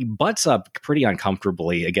 That butts up pretty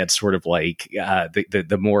uncomfortably against sort of like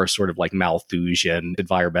the more sort of like Malthusian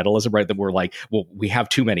environmentalism, right? That we're like, well, we have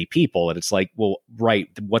too many people, and it's like, well, right,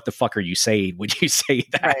 what the fuck are you saying when you say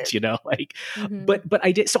that? Right. You know, like, but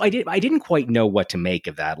I didn't quite know what to make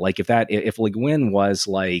of that. Like, if Le Guin was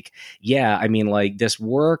like, yeah, I mean, like this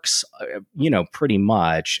works, pretty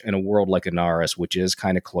much in a world like Anaris, which is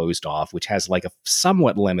kind of closed off, which has like a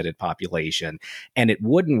somewhat limited population, and it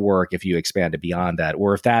wouldn't work if you expanded beyond that,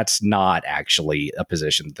 or if that's not actually a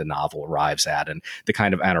position that the novel arrives at, and the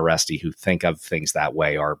kind of Anoresti who think of things that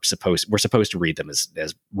way we're supposed to read them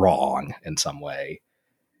as wrong in some way.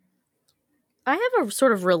 I have a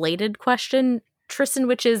sort of related question, Tristan,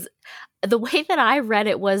 which is the way that I read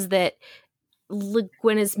it was that Le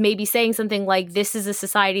Guin is maybe saying something like, this is a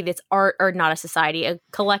society that's or not a society, a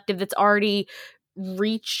collective that's already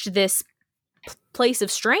reached this place of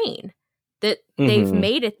strain, that they've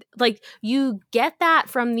made it. Like you get that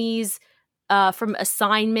from these from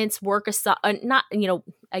assignments, not,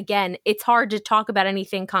 again, it's hard to talk about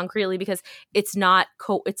anything concretely because it's not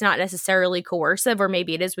necessarily coercive, or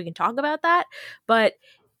maybe it is. We can talk about that, but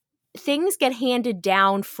things get handed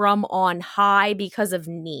down from on high because of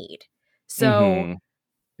need. So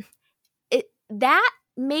that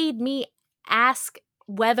made me ask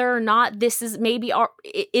whether or not this is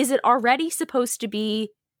is it already supposed to be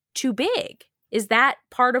too big? Is that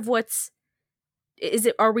part of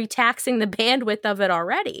are we taxing the bandwidth of it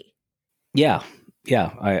already? Yeah.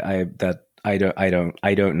 I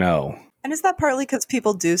don't know. And is that partly because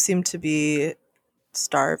people do seem to be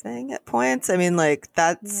starving at points? I mean, like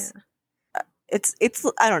that's it's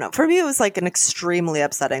I don't know. For me, it was like an extremely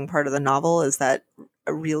upsetting part of the novel is that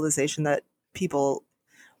a realization that people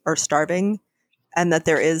are starving and that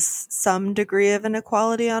there is some degree of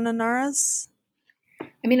inequality on Anaris.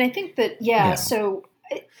 I mean, I think that, so,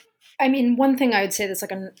 I mean, one thing I would say that's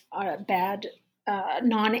like a bad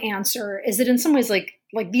non-answer is that in some ways, like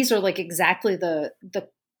these are like exactly the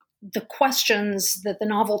questions that the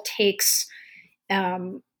novel takes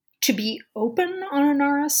to be open on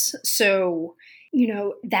Anaris. So,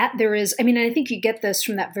 that there is, I mean, I think you get this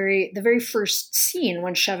from the very first scene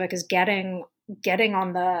when Shevek is getting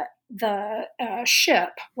on the ship,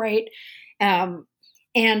 right? And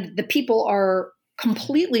the people are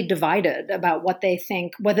completely divided about what they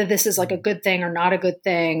think, whether this is like a good thing or not a good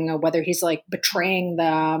thing, or whether he's like betraying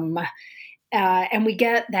them. And we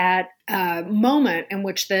get that moment in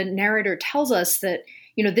which the narrator tells us that,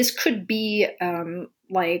 this could be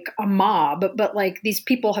like a mob, but like these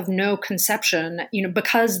people have no conception,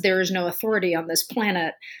 because there is no authority on this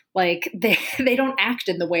planet, like they don't act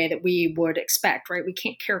in the way that we would expect, right? We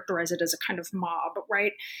can't characterize it as a kind of mob,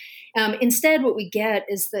 right? Instead, what we get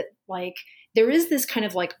is that like there is this kind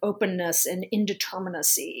of like openness and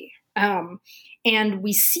indeterminacy. And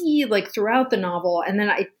we see like throughout the novel, and then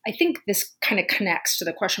I think this kind of connects to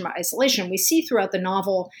the question about isolation. We see throughout the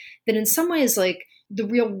novel that in some ways, like the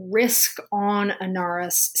real risk on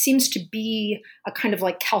Anaris seems to be a kind of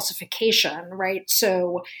like calcification, right?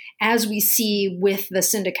 So as we see with the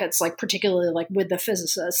syndicates, like particularly like with the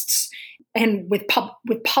physicists and with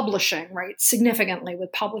publishing, right? Significantly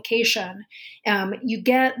with publication, you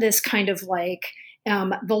get this kind of like,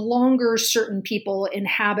 the longer certain people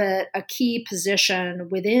inhabit a key position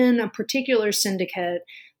within a particular syndicate,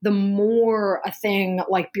 the more a thing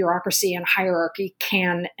like bureaucracy and hierarchy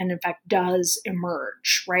can, and in fact does,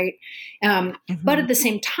 emerge, right? But at the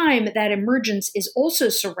same time, that emergence is also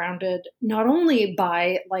surrounded not only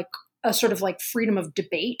by like a sort of like freedom of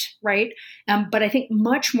debate, right? But I think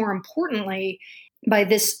much more importantly, by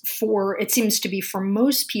this, it seems to be for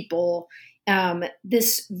most people,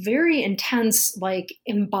 this very intense, like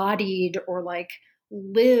embodied or like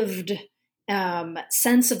lived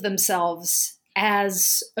sense of themselves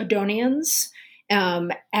as Adonians,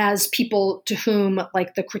 as people to whom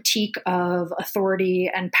like the critique of authority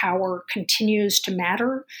and power continues to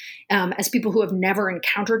matter, as people who have never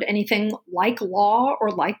encountered anything like law or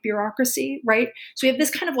like bureaucracy, right? So we have this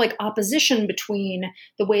kind of like opposition between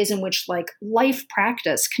the ways in which like life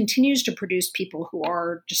practice continues to produce people who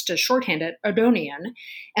are, just to shorthand it, Adonian,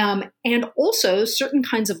 and also certain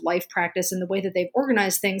kinds of life practice and the way that they've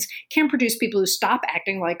organized things can produce people who stop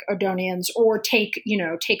acting like Adonians or take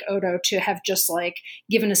Odo to have just like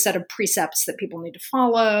given a set of precepts that people need to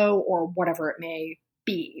follow or whatever it may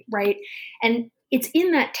be, right? And it's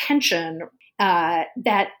in that tension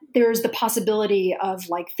that there's the possibility of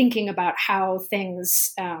like thinking about how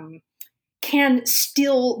things can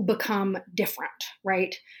still become different,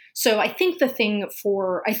 right? So I think the thing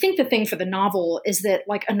for the novel is that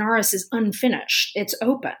like Anaris is unfinished. It's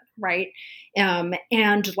open, right?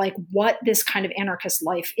 And like what this kind of anarchist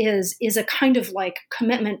life is a kind of like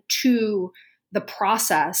commitment to the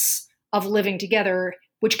process of living together,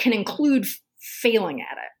 which can include failing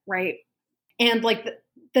at it, right? And like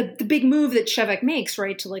the big move that Shevek makes,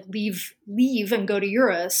 right, to like leave and go to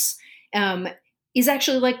Eurus, is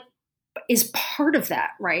actually like is part of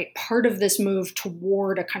that, right? Part of this move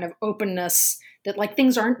toward a kind of openness that like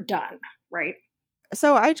things aren't done, right?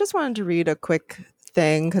 So I just wanted to read a quick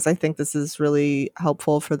thing because I think this is really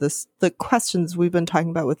helpful for the questions we've been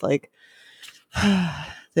talking about with like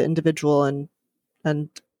the individual and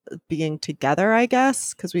being together, I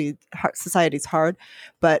guess, because society's hard.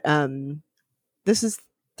 But this is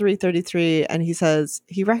 333, and he says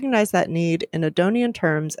he recognized that need in Adonian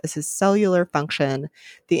terms as his cellular function,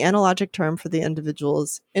 the analogic term for the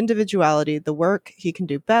individual's individuality, the work he can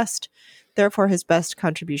do best, therefore his best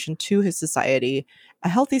contribution to his society. A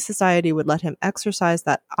healthy society would let him exercise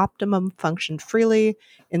that optimum function freely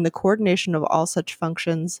in the coordination of all such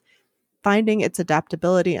functions, finding its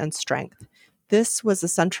adaptability and strength. This was the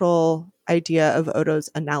central idea of Odo's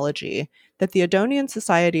analogy, that the Adonian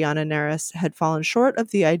society on Anaris had fallen short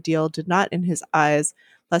of the ideal did not, in his eyes,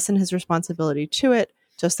 lessen his responsibility to it,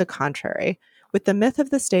 just the contrary. With the myth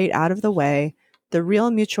of the state out of the way, the real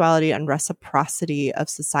mutuality and reciprocity of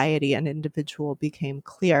society and individual became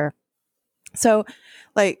clear. So,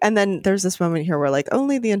 like, and then there's this moment here where, like,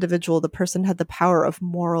 only the individual, the person, had the power of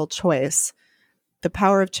moral choice, the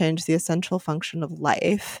power of change, the essential function of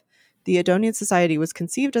life. The Adonian society was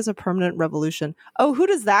conceived as a permanent revolution. Oh, who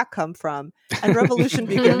does that come from? And revolution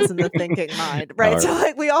begins in the thinking mind, right? So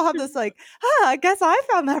like we all have this like, I guess I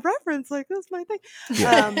found that reference. Like that's my thing.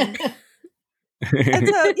 Yeah. And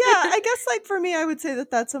so, I guess like for me, I would say that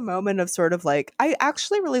that's a moment of sort of like, I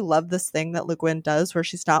actually really love this thing that Le Guin does where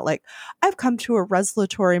she's not like, I've come to a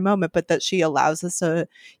resolutory moment, but that she allows us to,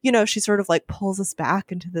 she sort of like pulls us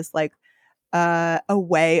back into this like, a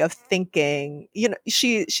way of thinking.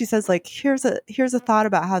 She says like, here's a thought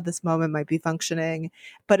about how this moment might be functioning,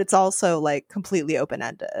 but it's also like completely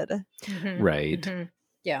open-ended. Mm-hmm. Right. Mm-hmm.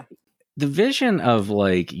 Yeah. The vision of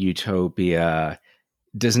like utopia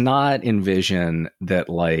does not envision that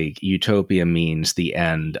like utopia means the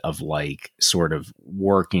end of like sort of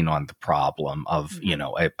working on the problem of,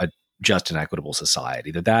 a just and equitable society,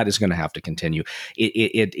 that is going to have to continue.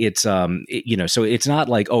 It's so it's not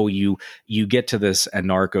like, oh, you get to this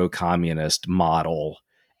anarcho-communist model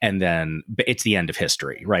and then it's the end of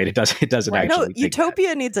history, right? It doesn't right. actually. No,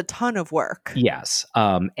 utopia needs a ton of work. Yes.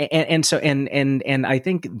 And so I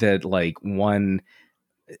think that like one,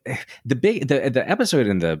 the episode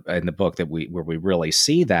in the book where we really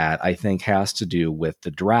see that, I think, has to do with the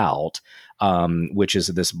drought, which is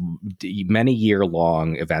this many year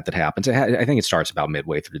long event that happens. I think it starts about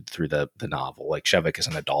midway through the novel. Like Shevek is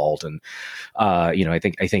an adult, and I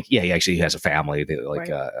think he actually has a family.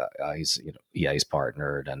 He's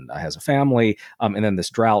partnered and has a family. And then this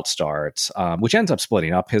drought starts, which ends up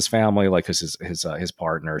splitting up his family. Like because his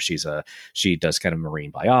partner, she does kind of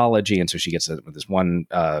marine biology, and so she gets this one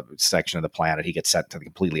section of the planet. He gets sent to the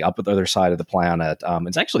completely other side of the planet.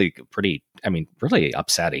 It's actually really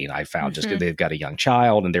upsetting. I found just they've got a young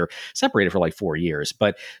child and they're separated for like 4 years.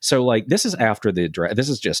 But so like this is after the this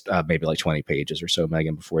is just maybe like 20 pages or so,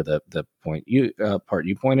 Megan, before the point part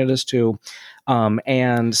you pointed us to.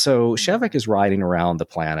 And so Shevek is riding around the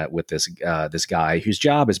planet with this guy whose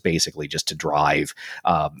job is basically just to drive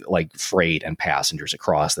like freight and passengers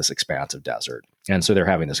across this expansive desert. And so they're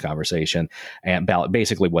having this conversation about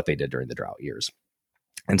basically what they did during the drought years.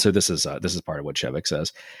 And so this is part of what Shevek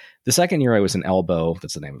says. The second year I was in Elbow,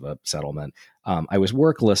 that's the name of a settlement, I was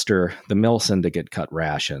work lister. The mill syndicate cut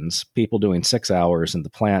rations. People doing 6 hours in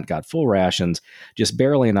the plant got full rations, just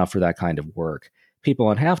barely enough for that kind of work. People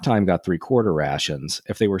on half-time got 3/4 rations.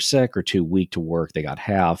 If they were sick or too weak to work, they got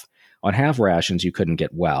half. On half rations, you couldn't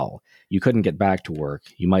get well. You couldn't get back to work.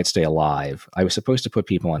 You might stay alive. I was supposed to put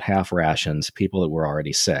people on half rations, people that were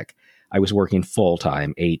already sick. I was working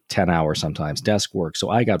full-time, 8-10 hours sometimes, desk work, so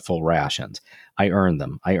I got full rations. I earned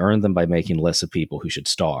them. I earned them by making lists of people who should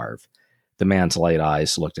starve. The man's light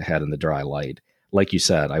eyes looked ahead in the dry light. Like you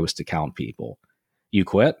said, I was to count people. You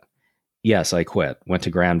quit? Yes, I quit. Went to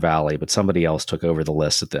Grand Valley, but somebody else took over the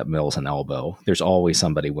list at the mills and Elbow. There's always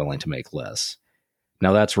somebody willing to make lists.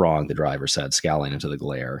 Now that's wrong, the driver said, scowling into the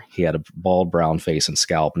glare. He had a bald brown face and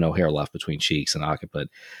scalp, no hair left between cheeks and occiput,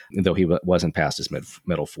 though he wasn't past his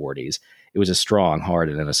middle 40s. It was a strong, hard,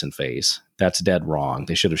 and innocent face. That's dead wrong.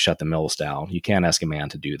 They should have shut the mills down. You can't ask a man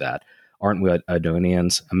to do that. Aren't we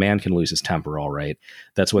Adonians? A man can lose his temper, all right.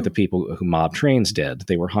 That's what the people who mobbed trains did.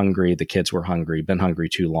 They were hungry. The kids were hungry, been hungry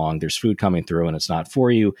too long. There's food coming through and it's not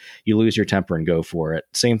for you. You lose your temper and go for it.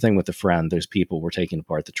 Same thing with the friend. Those people were taking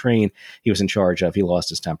apart the train he was in charge of. He lost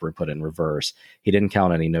his temper and put it in reverse. He didn't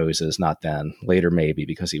count any noses, not then. Later, maybe,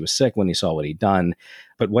 because he was sick when he saw what he'd done.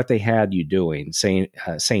 But what they had you doing, saying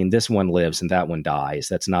this one lives and that one dies,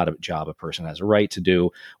 that's not a job a person has a right to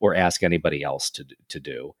do or ask anybody else to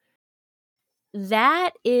do.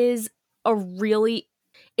 That is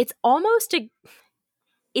it's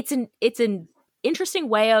an interesting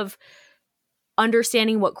way of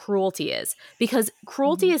understanding what cruelty is, because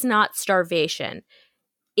cruelty is not starvation.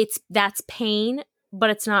 That's pain, but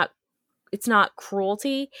it's not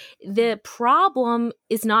cruelty. The problem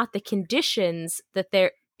is not the conditions that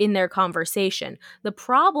they're in their conversation. The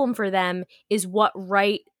problem for them is what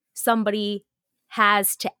right somebody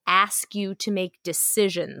has to ask you to make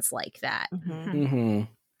decisions like that. Mm-hmm.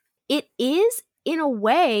 It is, in a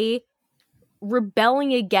way,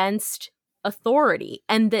 rebelling against authority,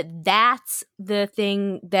 and that's the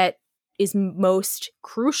thing that is most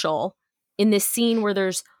crucial in this scene where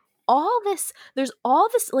there's all this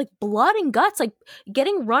like blood and guts, like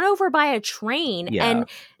getting run over by a train. Yeah. And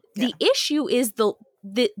the issue is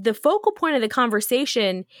the focal point of the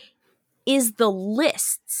conversation is the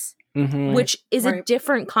lists. Mm-hmm. Which is a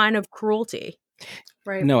different kind of cruelty.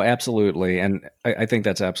 Right. No, absolutely. And I think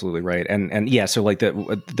that's absolutely right. And yeah, so like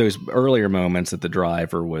those earlier moments that the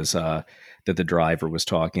driver was the driver was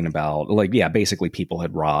talking about. Like, yeah, basically people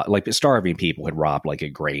had robbed, like starving people had robbed like a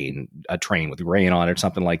train with grain on it, or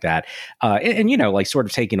something like that. And, you know, like sort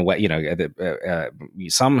of taking away, you know,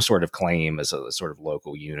 some sort of claim as a sort of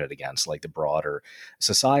local unit against like the broader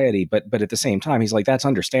society. But at the same time, he's like, that's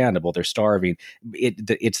understandable. They're starving.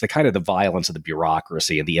 It's the kind of the violence of the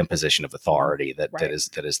bureaucracy and the imposition of authority that is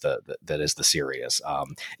the serious.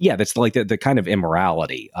 That's like the kind of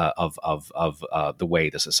immorality of the way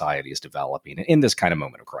the society is developing in this kind of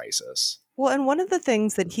moment of crisis. Well, and one of the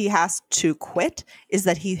things that he has to quit is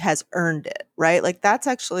that he has earned it, right? Like that's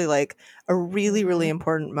actually like a really, really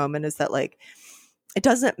important moment, is that like it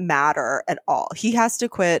doesn't matter at all. He has to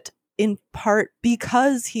quit in part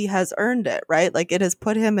because he has earned it, right? Like it has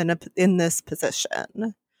put him in this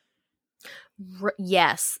position.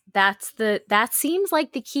 Yes, that seems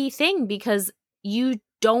like the key thing, because you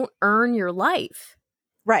don't earn your life.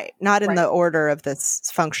 Right. Not in the order of this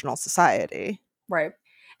functional society. Right.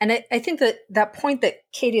 And I think that point that,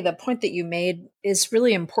 Katie, the point that you made is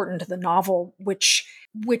really important to the novel, which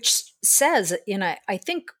says in I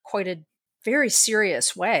think quite a very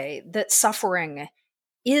serious way that suffering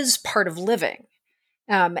is part of living.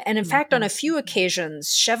 And in fact, on a few occasions,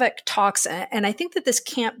 Shevek talks, and I think that this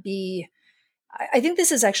can't be, I think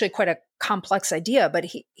this is actually quite a complex idea, but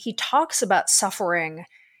he talks about suffering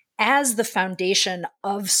as the foundation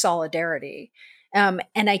of solidarity. And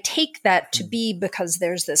I take that to be because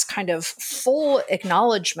there's this kind of full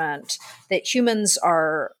acknowledgement that humans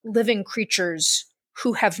are living creatures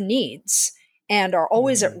who have needs and are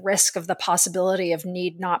always at risk of the possibility of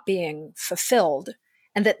need not being fulfilled,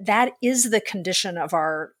 and that is the condition of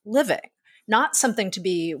our living, not something to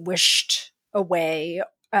be wished away,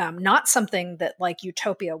 not something that like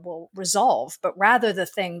utopia will resolve, but rather the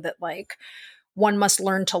thing that like one must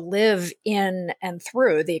learn to live in and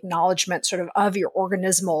through, the acknowledgement sort of your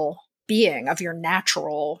organismal being, of your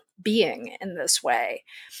natural being in this way.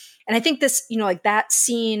 And I think this, you know, like that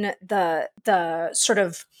scene, the sort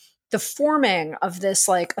of the forming of this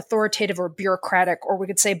like authoritative or bureaucratic, or we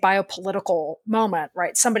could say biopolitical moment,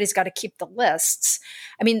 right? Somebody's got to keep the lists.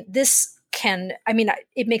 I mean,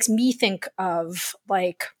 it makes me think of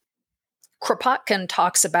like Kropotkin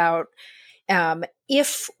talks about,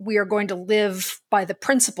 if we are going to live by the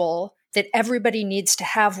principle that everybody needs to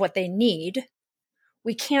have what they need,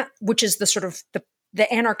 we can't, which is the sort of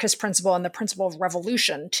the anarchist principle and the principle of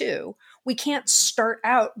revolution too. We can't start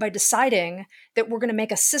out by deciding that we're going to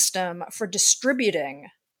make a system for distributing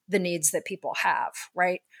the needs that people have,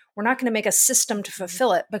 right? We're not going to make a system to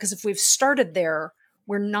fulfill it, because if we've started there,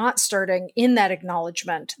 we're not starting in that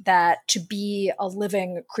acknowledgement that to be a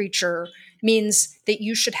living creature means that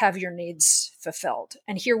you should have your needs fulfilled.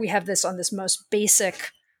 And here we have this on this most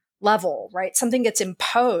basic level, right? Something gets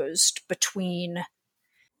imposed between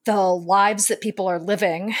the lives that people are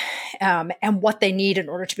living and what they need in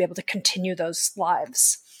order to be able to continue those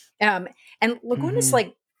lives. And Le Guin is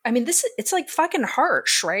like, I mean, it's like fucking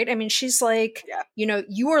harsh, right? I mean, she's like, you know,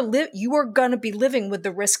 you are going to be living with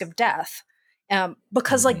the risk of death.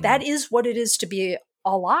 Because like that is what it is to be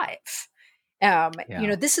alive. You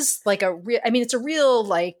know, this is like it's a real,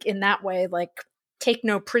 like in that way, like take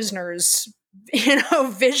no prisoners, you know,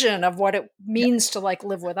 vision of what it means to like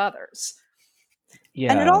live with others.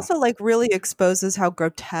 Yeah. And it also like really exposes how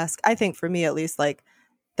grotesque, I think for me at least, like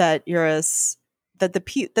that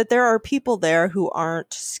that there are people there who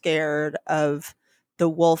aren't scared of the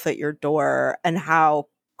wolf at your door, and how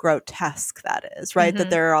grotesque that is, right? That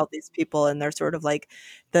there are all these people and they're sort of like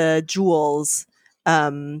the jewels,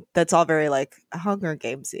 that's all very like Hunger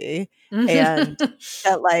Gamesy, and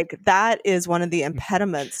that like that is one of the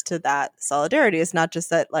impediments to that solidarity. Is not just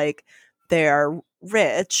that like they are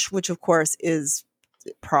rich, which of course is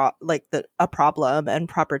a problem and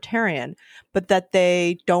proprietarian, but that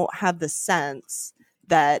they don't have the sense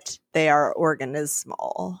that they are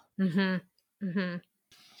organismal.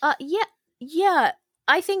 Yeah.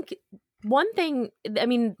 I think one thing, I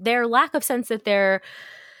mean, their lack of sense that they're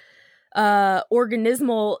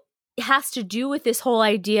organismal has to do with this whole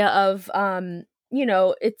idea of, you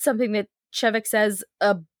know, it's something that Shevek says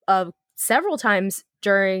several times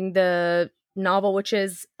during the novel, which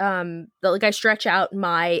is like, I stretch out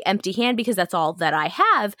my empty hand because that's all that I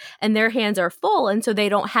have, and their hands are full, and so they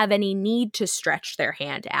don't have any need to stretch their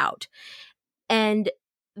hand out. And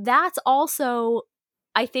that's also,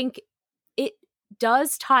 I think it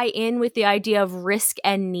does tie in with the idea of risk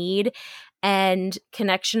and need and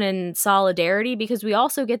connection and solidarity, because we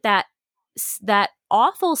also get that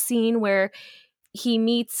awful scene where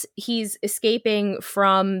he's escaping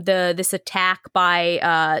from this attack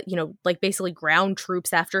by like basically ground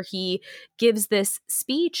troops after he gives this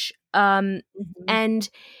speech, and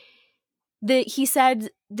he said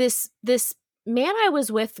this man I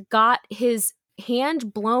was with got his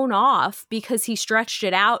hand blown off because he stretched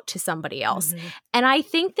it out to somebody else. And I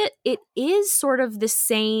think that it is sort of the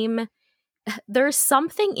same. There's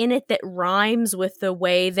something in it that rhymes with the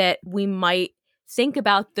way that we might think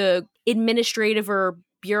about the administrative or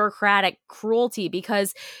bureaucratic cruelty,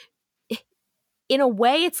 because in a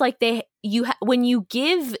way it's like when you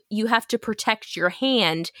give, you have to protect your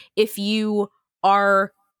hand if you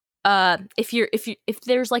are if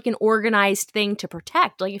there's like an organized thing to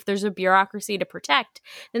protect, like if there's a bureaucracy to protect,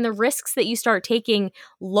 then the risks that you start taking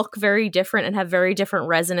look very different and have very different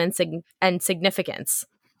resonance and significance.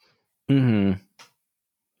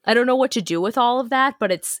 I don't know what to do with all of that,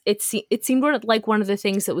 but it seemed like one of the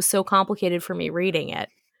things that was so complicated for me reading it.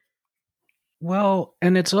 Well,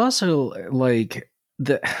 and it's also like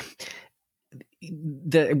so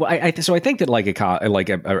I think that like a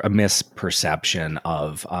misperception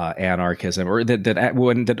of anarchism, or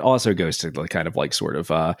that also goes to the kind of like sort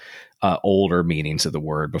of older meanings of the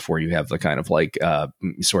word before you have the kind of like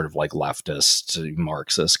sort of like leftist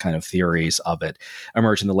Marxist kind of theories of it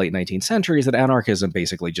emerge in the late 19th century, is that anarchism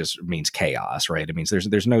basically just means chaos, right? It means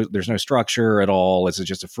there's no structure at all. It's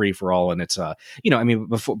just a free for all, and it's I mean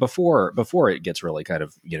before it gets really kind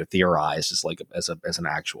of theorized as like as an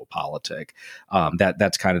actual politic.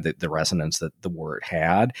 That's kind of the resonance that the word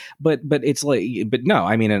had, but it's like, but no,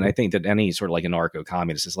 I mean, and I think that any sort of like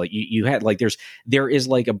anarcho-communist is like you had like there is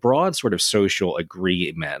like a broad sort of social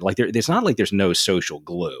agreement. Like it's not like there's no social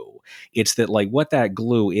glue. It's that like what that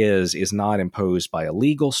glue is not imposed by a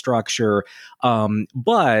legal structure.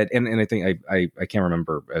 But I think I can't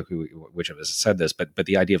remember which of us said this, but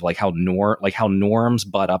the idea of like how norms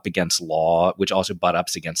butt up against law, which also butt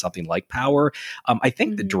ups against something like power. I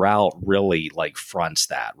think the drought really like fronts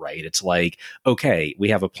that, right? It's like, okay, we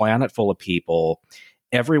have a planet full of people.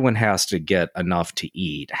 Everyone has to get enough to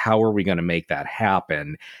eat. How are we going to make that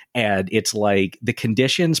happen? And it's like the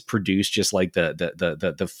conditions produce just like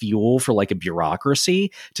the fuel for like a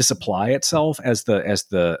bureaucracy to supply itself as the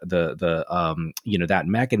that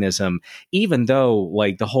mechanism, even though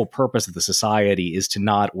like the whole purpose of the society is to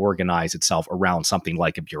not organize itself around something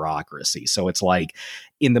like a bureaucracy. So it's like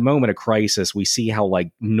in the moment of crisis, we see how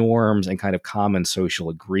like norms and kind of common social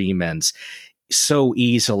agreements so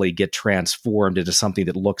easily get transformed into something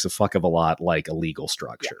that looks a fuck of a lot like a legal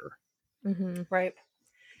structure. Yeah. Right.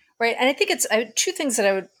 And I think it's two things that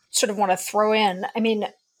I would sort of want to throw in. I mean,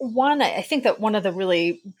 one, I think that one of the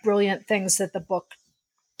really brilliant things that the book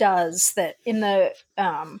does that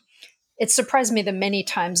it surprised me the many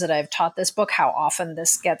times that I've taught this book, how often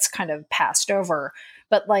this gets kind of passed over.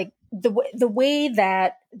 But like the way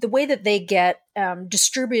that they get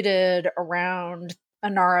distributed around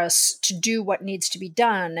Anaris to do what needs to be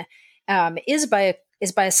done is by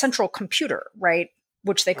a central computer, right?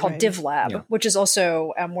 Which they call DivLab, which is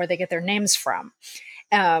also where they get their names from.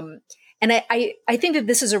 And I think that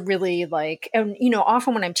this is a really like, and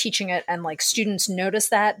often when I'm teaching it and like students notice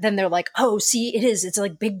that, then they're like, oh, see, it's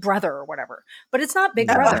like Big Brother or whatever, but it's not Big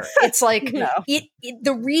Brother. It's like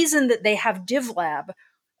the reason that they have DivLab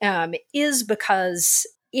is because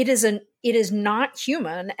it is not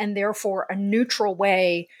human, and therefore a neutral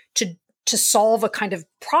way to solve a kind of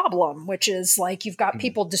problem, which is like you've got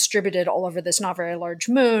people distributed all over this not very large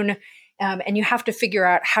moon, and you have to figure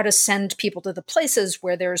out how to send people to the places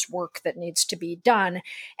where there's work that needs to be done.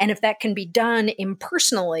 And if that can be done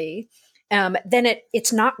impersonally, then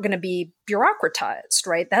it's not going to be bureaucratized,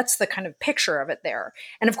 right? That's the kind of picture of it there.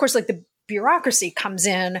 And of course, like the bureaucracy comes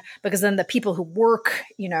in because then the people who work,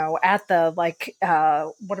 at the like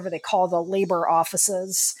whatever they call the labor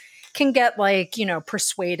offices can get like,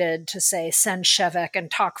 persuaded to say send Shevek and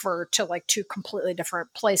Tokver to like two completely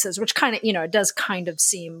different places, which kind of, it does kind of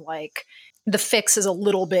seem like the fix is a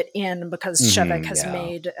little bit in because Shevek has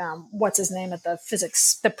made what's his name at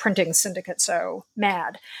the printing syndicate so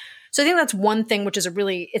mad. So I think that's one thing, which is a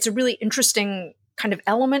really interesting kind of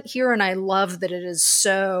element here, and I love that it is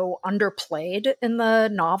so underplayed in the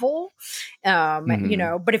novel.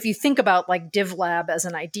 But if you think about like DivLab as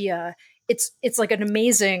an idea, it's like an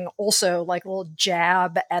amazing also like little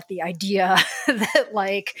jab at the idea that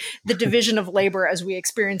like the division of labor as we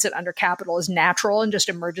experience it under capital is natural and just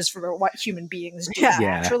emerges from what human beings do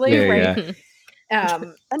naturally, right?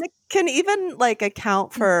 And it can even like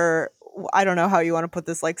account for I don't know how you want to put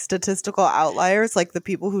this, like statistical outliers, like the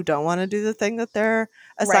people who don't want to do the thing that they're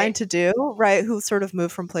assigned to do, right? Who sort of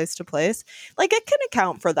move from place to place. Like it can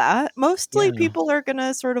account for that. Mostly people are going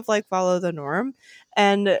to sort of like follow the norm.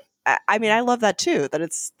 And I mean, I love that too, that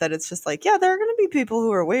it's just like, yeah, there are going to be people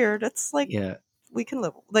who are weird. It's like, we can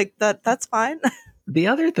live like that. That's fine. The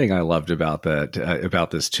other thing I loved about that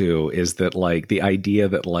about this too is that like the idea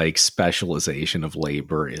that like specialization of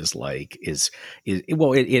labor is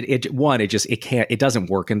well it doesn't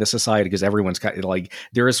work in the society because everyone's kind of like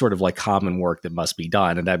there is sort of like common work that must be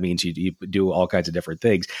done, and that means you do all kinds of different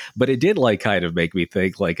things. But it did like kind of make me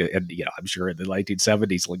think like, and you know, I'm sure in the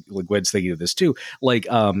 1970s Le Guin's thinking of this too, like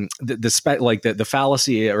the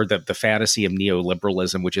fallacy or the fantasy of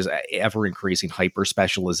neoliberalism, which is ever increasing hyper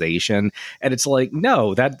specialization, and it's like,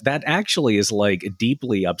 no, that actually is like a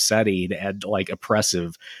deeply upsetting and like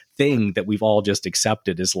oppressive thing that we've all just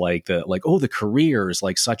accepted as like the career is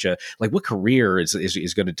like such a like what career is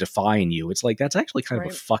going to define you. It's like that's actually kind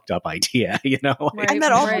of a fucked up idea, you know. And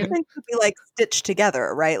that all things could be like stitched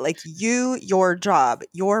together, right? Like your job,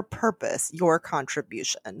 your purpose, your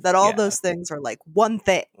contribution. That all those things are like one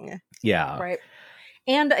thing. Yeah. Right.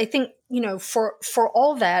 And I think, you know, for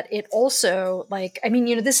all that, it also like, I mean,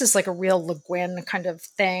 you know, this is like a real Le Guin kind of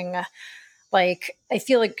thing. Like, I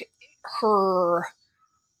feel like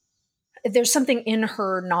there's something in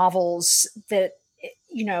her novels that,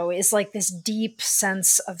 you know, is like this deep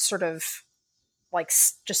sense of sort of like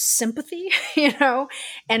just sympathy, you know,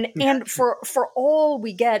 and for all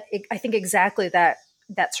we get, I think exactly that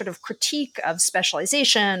sort of critique of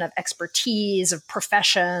specialization, of expertise, of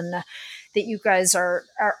profession that you guys are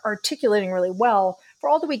articulating really well. For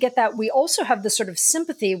all that we get that, we also have this sort of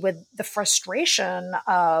sympathy with the frustration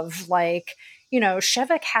of like, you know,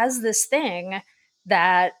 Shevek has this thing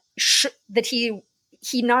that he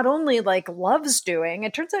not only like loves doing,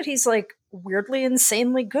 it turns out he's like weirdly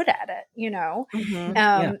insanely good at it, you know?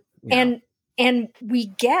 And we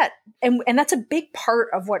get, and that's a big part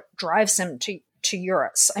of what drives him to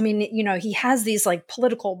Eurus. I mean, you know, he has these like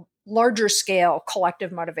political, larger scale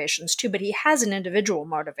collective motivations too, but he has an individual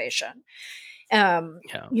motivation,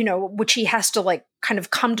 you know, which he has to like kind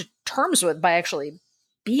of come to terms with by actually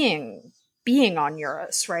being on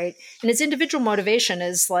Eurus, right? And his individual motivation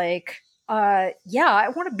is like, I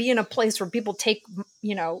want to be in a place where people take,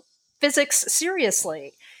 you know, physics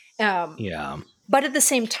seriously. But at the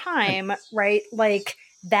same time, right, like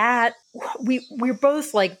that, we're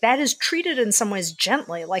both like, that is treated in some ways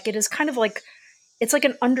gently. Like it is kind of like, it's like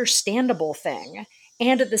an understandable thing.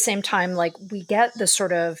 And at the same time, like we get this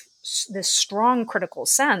sort of, this strong critical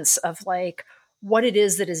sense of like what it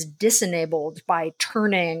is that is disenabled by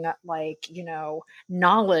turning like, you know,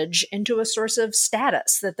 knowledge into a source of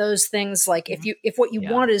status. That those things like, if what you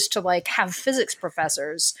want is to like have physics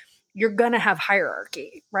professors, you're going to have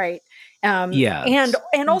hierarchy, right? And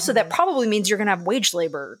also that probably means you're going to have wage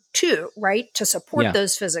labor too, right? To support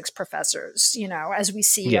those physics professors, you know, as we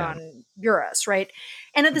see on Eurus, right?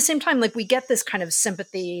 And at the same time, like we get this kind of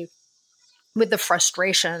sympathy with the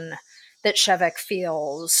frustration that Shevek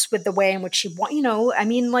feels with the way in which he you know, I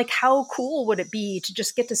mean, like how cool would it be to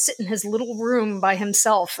just get to sit in his little room by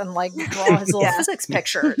himself and like draw his little physics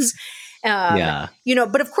pictures? You know,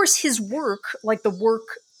 but of course his work, like the work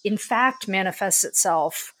in fact manifests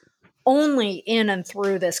itself only in and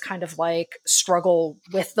through this kind of like struggle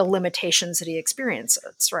with the limitations that he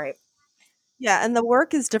experiences, right? Yeah, and the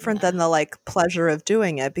work is different than the like pleasure of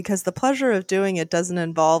doing it, because the pleasure of doing it doesn't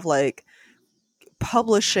involve like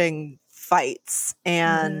publishing fights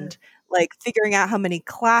and like figuring out how many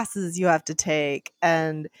classes you have to take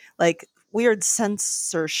and like weird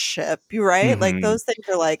censorship, right? Like those things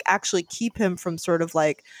are like actually keep him from sort of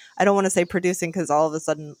like, I don't want to say producing, because all of a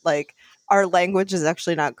sudden like our language is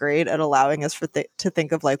actually not great at allowing us to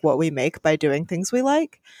think of like what we make by doing things we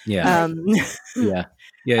like.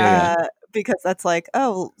 Because that's like,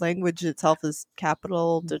 oh, language itself is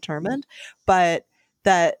capital determined, but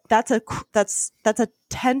that's a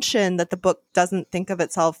tension that the book doesn't think of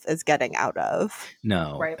itself as getting out of.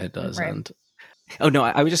 No, it doesn't. Oh no,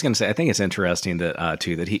 I was just going to say, I think it's interesting that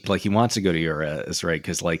too that he wants to go to Eurus, right?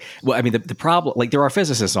 Because like, well, I mean, the problem, like, there are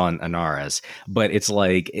physicists on Anaris, but it's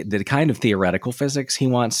like the kind of theoretical physics he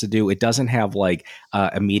wants to do, it doesn't have like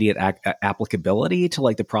immediate applicability to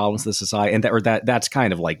like the problems of the society, and that's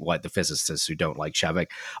kind of like what the physicists who don't like Shevek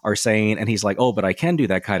are saying. And he's like, oh, but I can do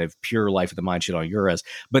that kind of pure life of the mind shit on Eurus.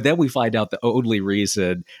 But then we find out the only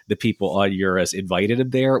reason the people on Eurus invited him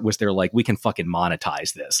there was they're like, we can fucking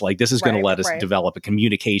monetize this. Like, this is going to let us develop develop a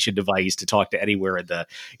communication device to talk to anywhere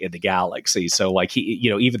in the galaxy. So like he,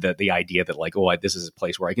 even the idea that like, oh, this is a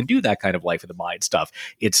place where I can do that kind of life of the mind stuff,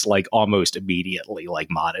 it's like almost immediately like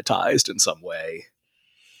monetized in some way.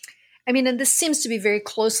 I mean, and this seems to be very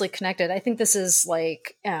closely connected. I think this is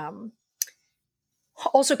like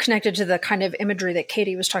also connected to the kind of imagery that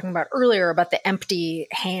Katie was talking about earlier about the empty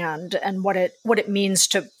hand and what it means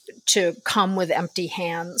to come with empty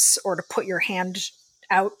hands or to put your hand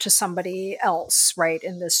out to somebody else, right?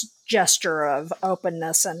 In this gesture of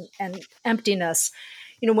openness and emptiness.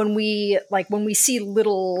 When we see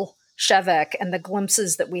little Shevek and the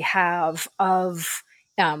glimpses that we have of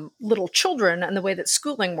little children and the way that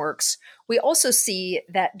schooling works, we also see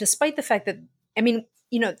that despite the fact that,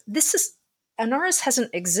 this is,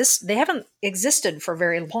 Anaris they haven't existed for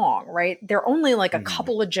very long, right? They're only like a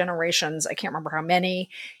couple of generations, I can't remember how many,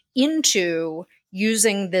 into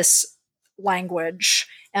using this language,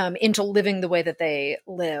 into living the way that they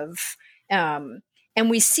live. And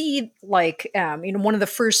we see like, one of the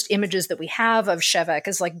first images that we have of Shevek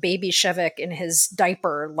is like baby Shevek in his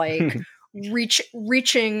diaper, like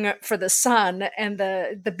reaching for the sun and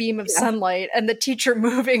the beam of sunlight, and the teacher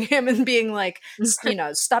moving him and being like,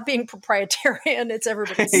 stop being proprietarian. It's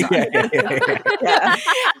everybody's son. Yeah.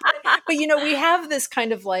 But we have this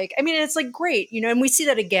kind of like, it's like great, and we see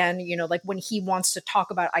that again, like when he wants to talk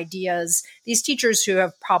about ideas, these teachers who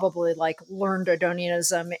have probably like learned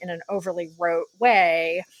Odonianism in an overly rote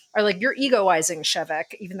way are like, you're egoizing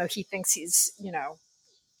Shevek, even though he thinks he's,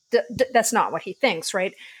 that's not what he thinks,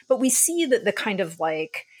 right? But we see that the kind of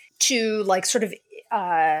like to like sort of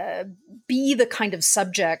be the kind of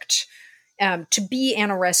subject, to be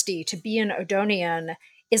Anoresti, to be an Odonian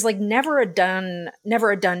is like never a done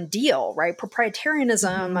deal, right?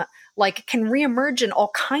 Proprietarianism like can reemerge in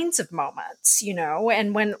all kinds of moments,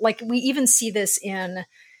 and when like we even see this in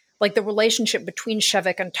like the relationship between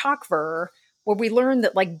Shevek and Takvur, where we learn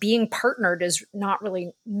that like being partnered is not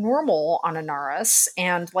really normal on Anaris,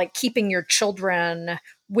 and like keeping your children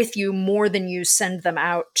with you more than you send them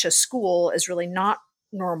out to school is really not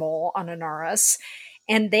normal on Anaris.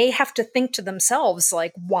 And they have to think to themselves,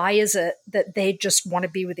 like, why is it that they just want to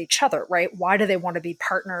be with each other, right? Why do they want to be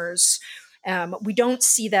partners? We don't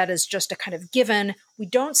see that as just a kind of given. We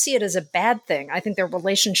don't see it as a bad thing. I think their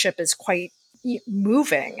relationship is quite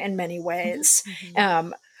moving in many ways.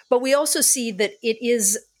 But we also see that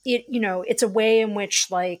it's a way in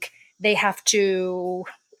which like they have to,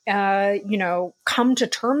 come to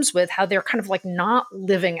terms with how they're kind of like not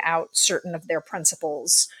living out certain of their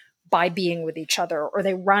principles by being with each other, or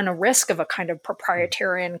they run a risk of a kind of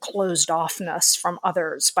proprietarian closed offness from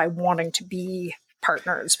others by wanting to be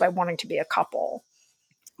partners, by wanting to be a couple.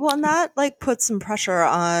 Well, and that like puts some pressure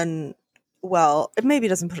on, well, it maybe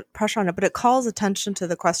doesn't put pressure on it, but it calls attention to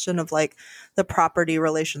the question of like the property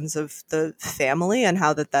relations of the family and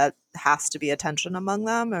how that has to be a tension among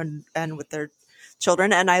them and with their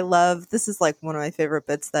children. And I love, this is like one of my favorite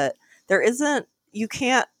bits, that you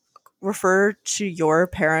can't refer to your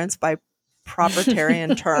parents by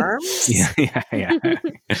proprietarian terms. Yeah.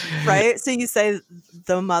 Right? So you say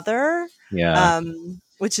the mother,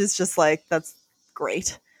 which is just like, that's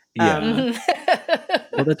great. Yeah.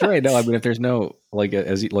 Well, that's right. No, if there's no like,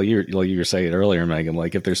 as you were saying earlier, Megan,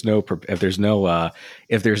 like if there's no like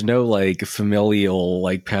familial,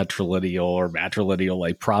 like patrilineal or matrilineal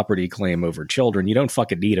like property claim over children, you don't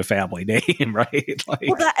fucking need a family name, right? Like,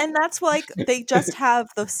 well, that's like they just have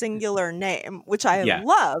the singular name, which I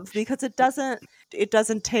love, because it doesn't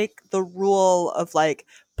take the rule of like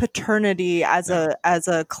paternity as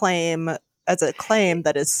a claim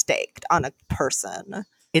that is staked on a person.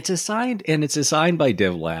 It's assigned by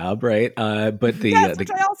DivLab, right? But which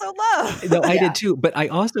I also love. No, I did too. But I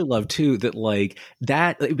also love too that like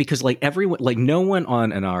that, because like everyone, like no one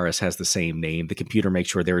on Anaris has the same name. The computer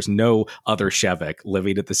makes sure there is no other Shevek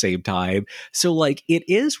living at the same time. So like it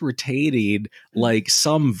is retaining like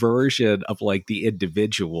some version of like the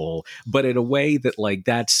individual, but in a way that like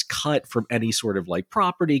that's cut from any sort of like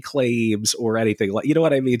property claims or anything, like, you know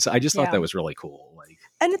what I mean? So I just thought that was really cool.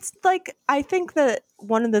 And it's like, I think that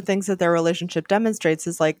one of the things that their relationship demonstrates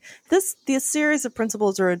is like this series of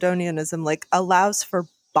principles or Odonianism like allows for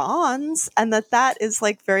bonds, and that is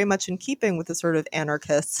like very much in keeping with the sort of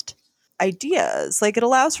anarchist ideas. Like it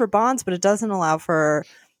allows for bonds, but it doesn't allow for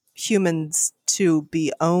humans to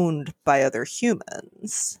be owned by other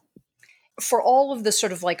humans. For all of the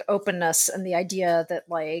sort of like openness and the idea that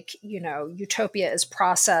like, utopia is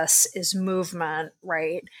process, is movement,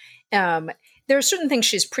 right? there are certain things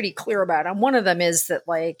she's pretty clear about. And one of them is that,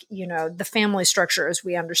 like, you know, the family structure as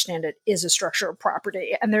we understand it is a structure of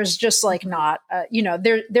property. And there's just like not, you know,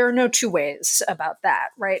 there are no two ways about that.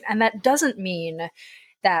 Right. And that doesn't mean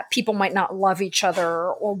that people might not love each other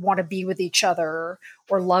or want to be with each other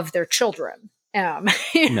or love their children.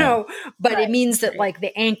 You know, but it means that like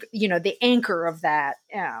the anchor of that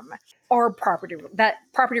are property, that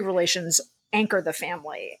property relations anchor the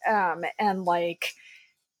family. And like,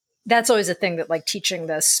 that's always a thing that like teaching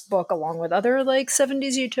this book along with other like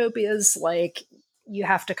 70s utopias, like you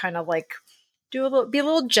have to kind of like be a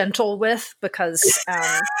little gentle with, because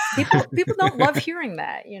people don't love hearing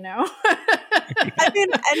that, you know? I mean,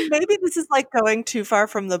 and maybe this is like going too far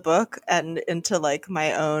from the book and into like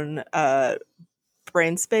my own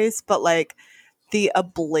brain space, but like the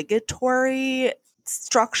obligatory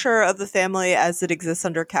structure of the family as it exists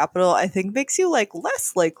under capital, I think makes you like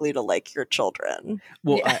less likely to like your children.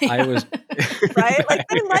 Well, Yeah. I was right, like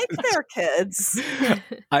they like their kids.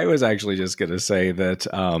 I was actually just going to say that,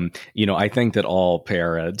 you know, I think that all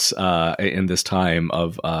parents in this time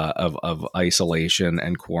of isolation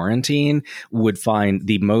and quarantine would find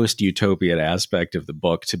the most utopian aspect of the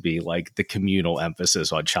book to be like the communal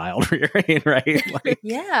emphasis on child rearing, right? Like,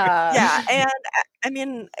 Yeah. And I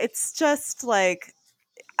mean, it's just like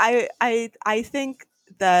I think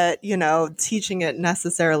that, you know, teaching it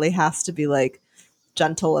necessarily has to be like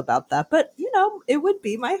gentle about that. But, you know, it would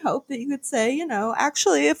be my hope that you could say, you know,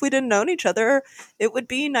 actually, if we didn't know each other, it would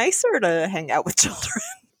be nicer to hang out with children.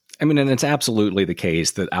 I mean, and it's absolutely the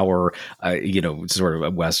case that our, you know, sort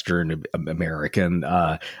of Western American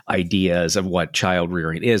ideas of what child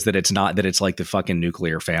rearing is, that it's not, that it's like the fucking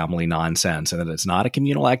nuclear family nonsense, and that it's not a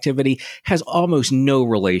communal activity, has almost no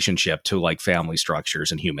relationship to like family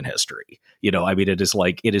structures in human history. You know, I mean, it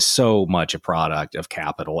is so much a product of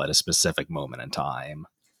capital at a specific moment in time.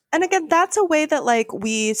 And again, that's a way that like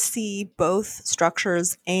we see both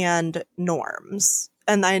structures and norms.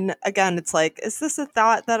 And then again, it's like, is this a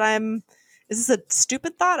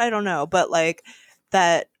stupid thought? I don't know. But like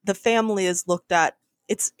that the family is looked at,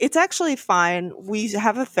 it's actually fine. We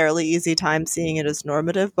have a fairly easy time seeing it as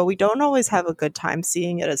normative, but we don't always have a good time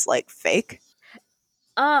seeing it as like fake.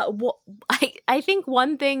 Well, I think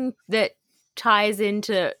one thing that ties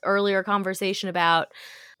into earlier conversation about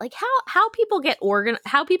like how people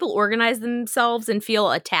how people organize themselves and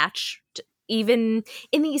feel attached, even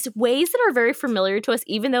in these ways that are very familiar to us,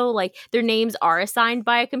 even though like their names are assigned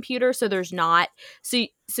by a computer. So there's not, so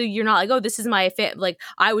you're not like, oh, this is my like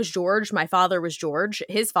I was George, my father was George,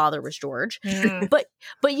 his father was George. But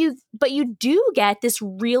you do get this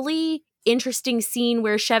really interesting scene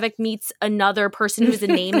where Shevek meets another person who has a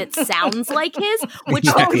name that sounds like his, which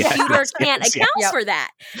the computer can't account for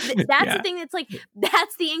that. That's the thing that's like,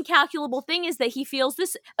 that's the incalculable thing, is that he feels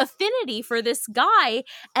this affinity for this guy.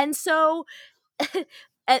 And so,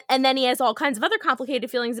 and then he has all kinds of other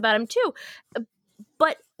complicated feelings about him too.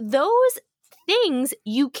 But those things,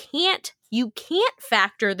 you can't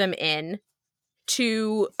factor them in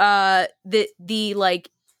to the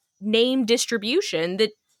like name distribution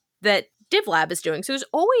that DivLab is doing. So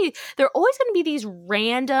there are always going to be these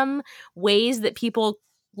random ways that people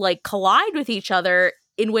like collide with each other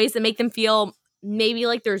in ways that make them feel maybe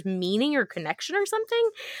like there's meaning or connection or something,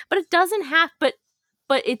 but it doesn't have, but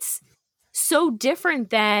it's so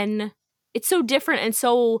different and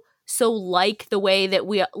so like the way that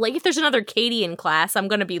we, like, if there's another Katie in class, I'm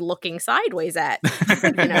going to be looking sideways at,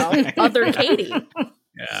 you know, other Katie.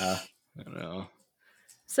 Yeah, I don't know.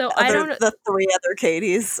 So I don't know. The three other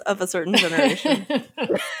Katies of a certain generation.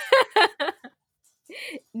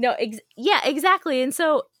 No, yeah, exactly. And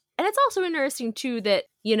so, and it's also interesting too that,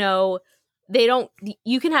 you know,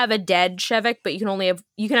 you can have a dead Shevek, but you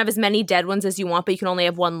can have as many dead ones as you want, but you can only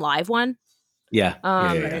have one live one. Yeah.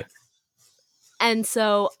 Yeah. And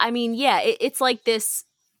so, I mean, yeah, it's like this,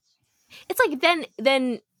 it's like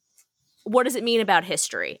then what does it mean about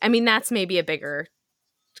history? I mean, that's maybe a bigger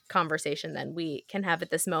conversation than we can have at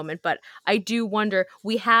this moment, but I do wonder,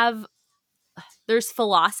 there's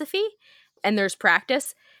philosophy and there's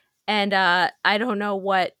practice, and I don't know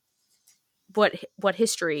what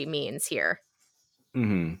history means here.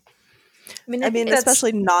 Mm-hmm. I mean,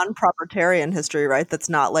 especially non-propertarian history, right? That's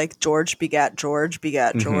not like George begat George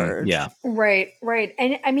begat George. Yeah. Right.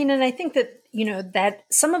 And I mean, and I think that, you know, that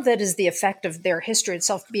some of that is the effect of their history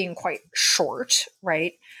itself being quite short,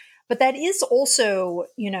 right? But that is also,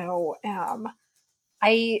 you know,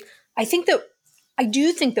 I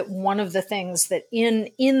do think that one of the things that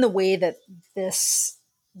in the way that this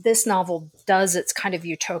novel does its kind of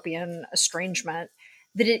utopian estrangement,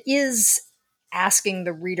 that it is asking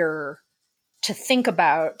the reader to think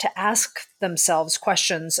about, to ask themselves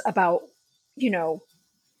questions about,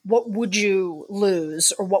 what would you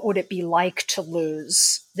lose, or what would it be like to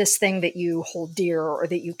lose this thing that you hold dear or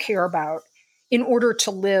that you care about, in order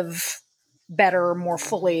to live better, more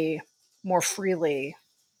fully, more freely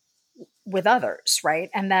with others, right?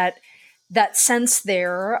 And that sense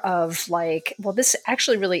there of like, well, this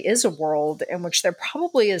actually really is a world in which there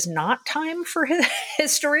probably is not time for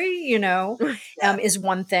history, is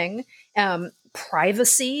one thing.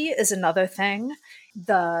 Privacy is another thing.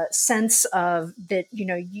 The sense of that,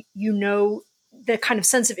 the kind of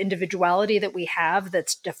sense of individuality that we have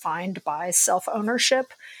that's defined by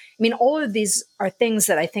self-ownership. I mean, all of these are things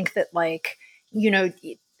that I think that, like,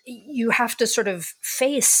 you have to sort of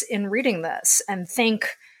face in reading this and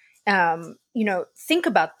think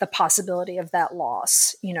about the possibility of that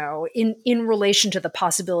loss, in relation to the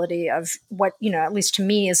possibility of what, at least to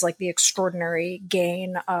me, is like the extraordinary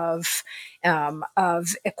gain of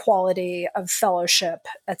equality, of fellowship,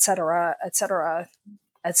 et cetera, et cetera,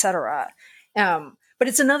 et cetera. But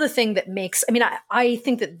it's another thing that makes, I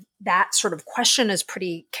think that sort of question is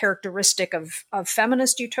pretty characteristic of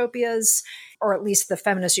feminist utopias, or at least the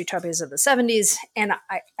feminist utopias of the 70s. And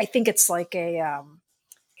I think it's like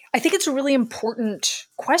I think it's a really important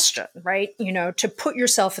question, right? To put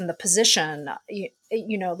yourself in the position,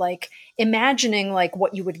 like imagining like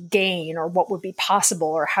what you would gain or what would be possible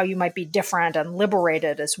or how you might be different and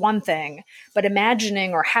liberated is one thing, but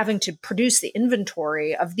imagining or having to produce the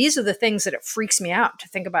inventory of these are the things that it freaks me out to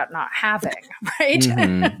think about not having, right?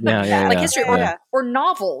 Mm-hmm. Yeah. Like history or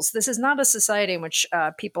novels. This is not a society in which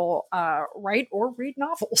people write or read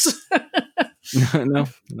novels. No,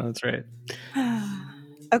 that's right.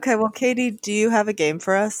 Okay, well, Katie, do you have a game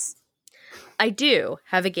for us? I do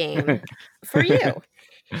have a game for you.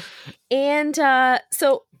 And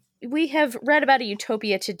so we have read about a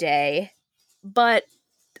utopia today, but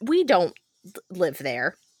we don't live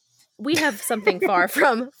there. We have something far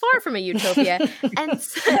from a utopia. And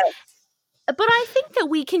but I think that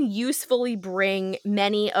we can usefully bring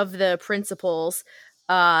many of the principles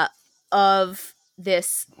of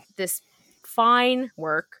this fine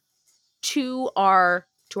work to our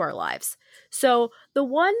lives. So the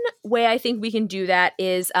one way I think we can do that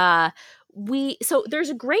is so there's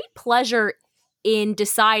a great pleasure in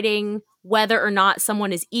deciding whether or not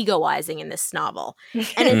someone is egoizing in this novel.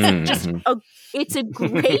 And it's a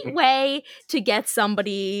great way to get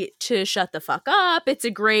somebody to shut the fuck up. It's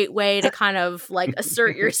a great way to kind of like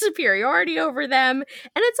assert your superiority over them.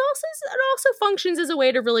 And it also functions as a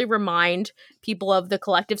way to really remind people of the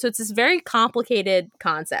collective. So it's this very complicated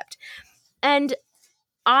concept. And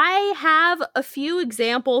I have a few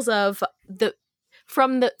examples of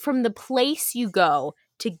from the place you go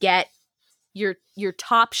to get your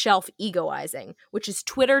top shelf egoizing, which is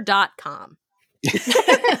twitter.com.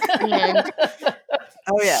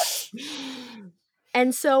 Oh yeah.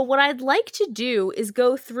 And so what I'd like to do is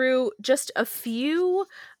go through just a few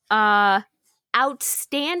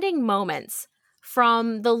outstanding moments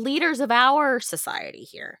from the leaders of our society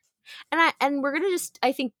here. And we're going to just,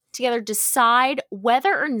 I think, together decide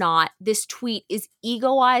whether or not this tweet is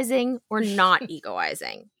egoizing or not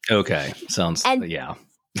egoizing. Okay. Sounds, yeah.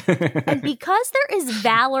 And because there is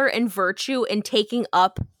valor and virtue in taking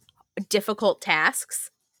up difficult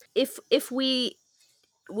tasks, if we,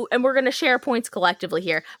 and we're going to share points collectively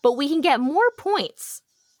here, but we can get more points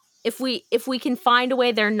if we can find a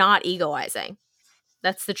way they're not egoizing.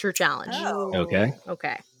 That's the true challenge. Oh.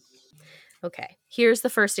 Okay. Here's the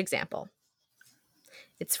first example.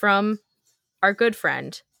 It's from our good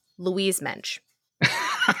friend, Louise Mensch.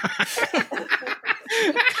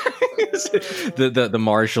 the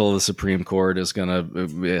marshal of the Supreme Court is going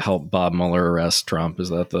to help Bob Mueller arrest Trump. Is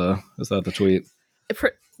that the tweet?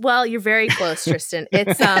 Well, you're very close, Tristan.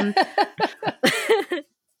 It's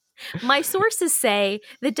my sources say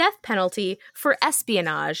the death penalty for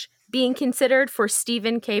espionage being considered for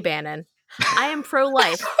Stephen K. Bannon. I am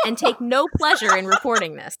pro-life and take no pleasure in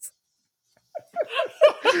reporting this.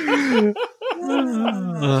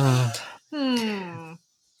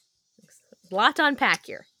 Lot to unpack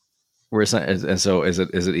here. And so is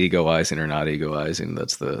it egoizing or not egoizing?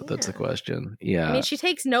 That's the question. Yeah. I mean, she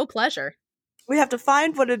takes no pleasure. We have to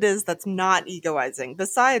find what it is that's not egoizing,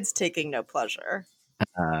 besides taking no pleasure.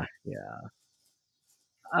 Yeah.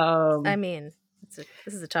 I mean,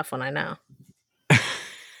 this is a tough one, I know.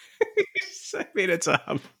 I mean, it's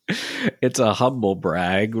a humble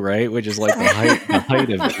brag, right? Which is like the height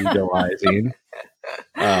of egoizing.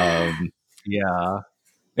 Yeah.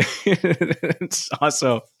 It's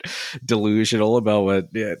also delusional about what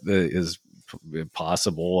is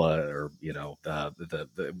possible, or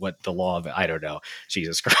the what the law of, I don't know,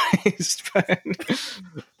 Jesus Christ.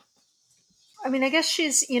 I mean, I guess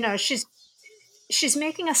she's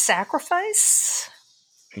making a sacrifice.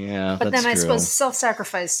 Yeah, but then I true. suppose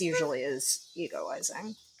self-sacrifice usually is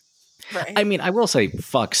egoizing. Right. I mean, I will say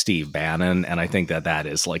fuck Steve Bannon, and I think that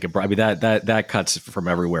is like that cuts from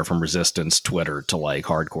everywhere from resistance Twitter to like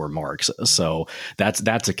hardcore Marx. So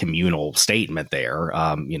that's a communal statement there.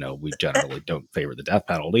 We generally don't favor the death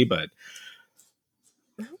penalty, but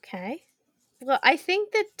okay. Well, I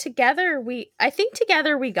think that together we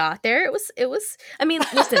got there. It was. I mean,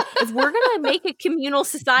 listen, if we're gonna make a communal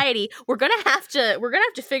society, we're gonna have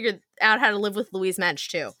to figure out how to live with Louise Mensch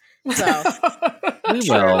too. So we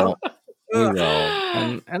will.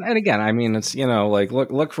 And again, I mean, it's like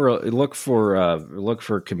look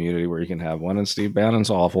for community where you can have one. And Steve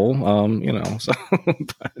Bannon's awful, So,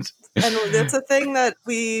 but. And it's a thing that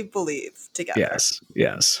we believe together.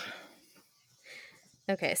 Yes.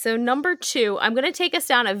 Okay, so number 2, I'm going to take us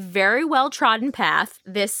down a very well-trodden path.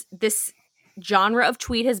 This genre of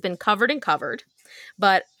tweet has been covered,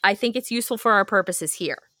 but I think it's useful for our purposes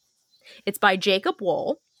here. It's by Jacob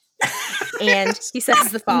Wohl, and he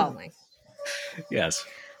says the following. Yes.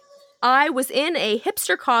 I was in a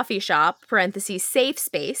hipster coffee shop, (safe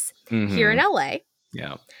space), here in LA.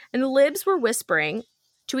 Yeah. And the libs were whispering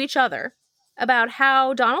to each other about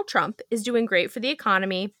how Donald Trump is doing great for the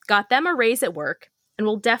economy, got them a raise at work, and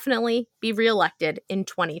will definitely be reelected in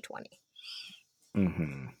 2020.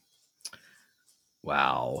 Mm-hmm.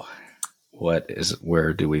 Wow.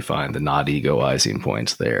 Where do we find the not egoizing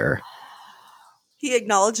points there? He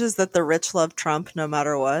acknowledges that the rich love Trump no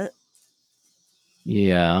matter what.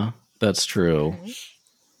 Yeah, that's true. Okay.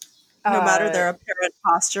 No matter their apparent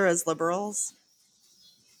posture as liberals.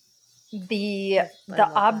 The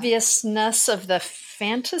obviousness of the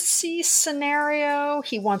fantasy scenario.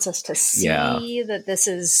 He wants us to see that this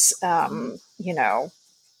is,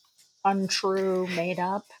 untrue, made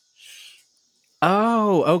up.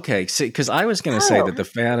 Oh, okay. See, because I was going to say that the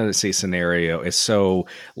fantasy scenario is so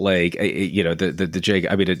like, the Jake.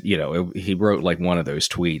 I mean, he wrote like one of those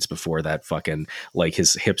tweets before that fucking like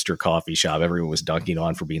his hipster coffee shop. Everyone was dunking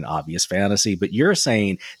on for being obvious fantasy, but you're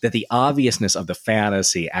saying that the obviousness of the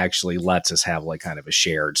fantasy actually lets us have like kind of a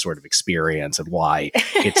shared sort of experience and why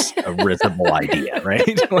it's a risible idea, right?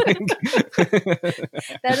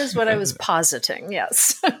 That is what I was positing.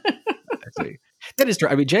 Yes. That is true.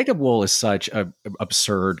 I mean, Jacob Wohl is such an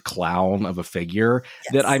absurd clown of a figure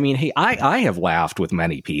that, I mean, I have laughed with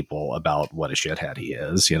many people about what a shithead he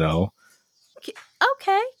is, Okay.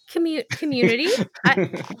 Community.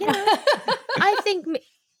 I think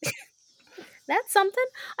that's something.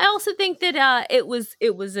 I also think that it was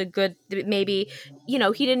a good, maybe, he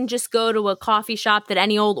didn't just go to a coffee shop that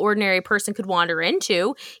any old ordinary person could wander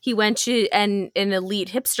into. He went to an elite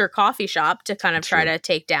hipster coffee shop to kind of try to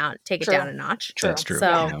take it down a notch. True. That's true.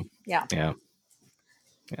 So yeah.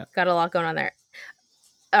 Got a lot going on there.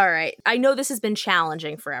 All right. I know this has been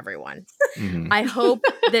challenging for everyone. Mm-hmm. I hope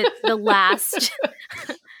that the last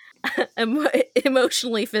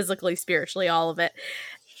emotionally, physically, spiritually, all of it.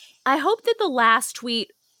 I hope that the last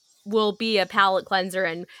tweet will be a palate cleanser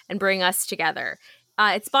and bring us together.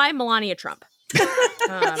 It's by Melania Trump.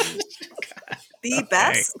 Be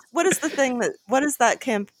best? What is the thing what is that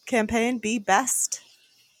campaign? Be best?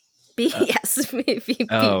 Yes. Be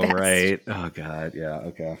best. Right. Oh, God. Yeah.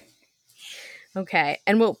 Okay. Okay.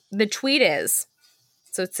 And the tweet is,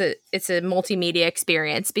 so it's a multimedia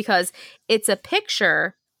experience because it's a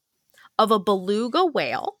picture of a beluga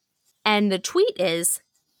whale. And the tweet is,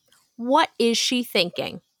 what is she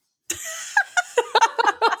thinking?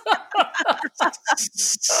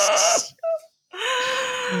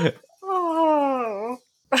 What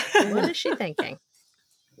is she thinking?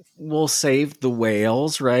 We'll save the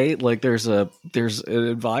whales, right? Like there's an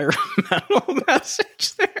environmental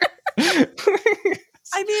message there. I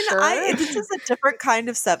mean, this is a different kind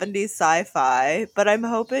of 70s sci-fi, but I'm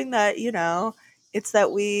hoping that, it's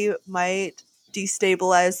that we might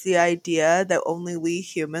destabilize the idea that only we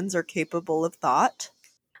humans are capable of thought.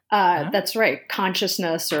 That's right.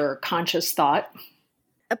 Consciousness or conscious thought.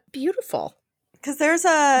 Beautiful. Because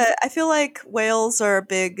I feel like whales are a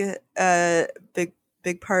big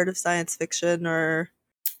part of science fiction or.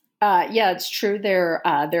 Yeah, it's true. There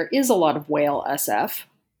is a lot of whale SF,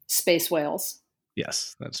 space whales.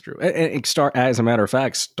 Yes, that's true. And as a matter of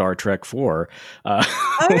fact, Star Trek 4. Oh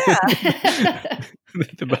yeah.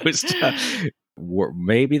 The most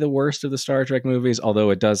maybe the worst of the Star Trek movies, although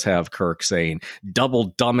it does have Kirk saying "double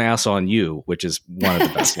dumbass on you," which is one of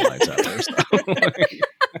the best lines out there. So.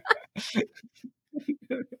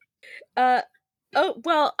 Oh,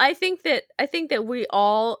 well, I think that we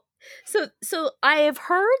all so I have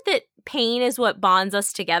heard that pain is what bonds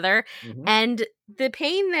us together, and the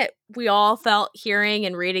pain that we all felt hearing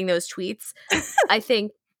and reading those tweets, I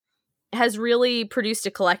think has really produced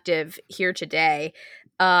a collective here today.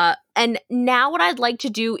 And now what I'd like to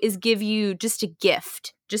do is give you just a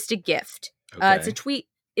gift. Okay.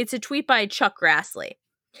 It's a tweet by Chuck Grassley.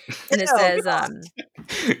 And it says,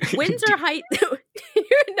 Windsor Heights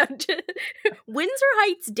Windsor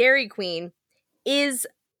Heights Dairy Queen is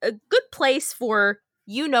a good place for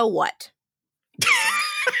you know what.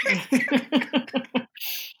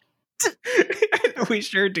 We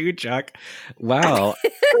sure do, Chuck. Wow.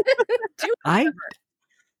 I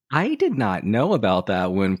did not know about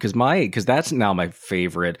that one because that's now my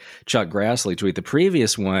favorite Chuck Grassley tweet. The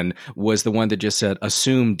previous one was the one that just said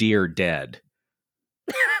 "assume deer dead."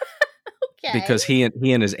 Okay. Because he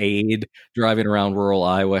and his aide driving around rural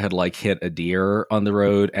Iowa had like hit a deer on the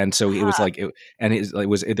road, and so it was like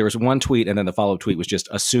there was one tweet, and then the follow-up tweet was just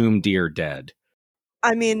 "assume deer dead."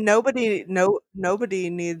 I mean, nobody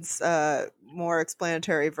needs more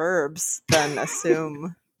explanatory verbs than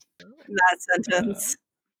assume in that sentence.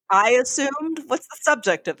 I assumed. What's the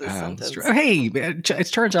subject of this sentence? Hey,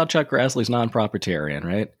 it turns out Chuck Grassley's non-proprietarian,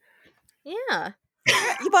 right? Yeah.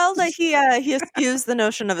 Well, he eschews the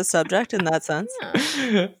notion of a subject in that sense.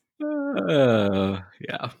 Yeah.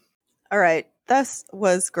 All right, this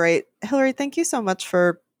was great, Hillary. Thank you so much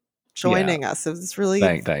for joining us. It was really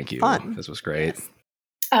thank you. Fun. This was great.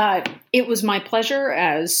 It was my pleasure.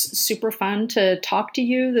 As super fun to talk to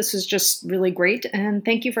you. This was just really great, and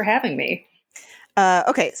thank you for having me.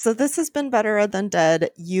 Okay, so this has been Better Than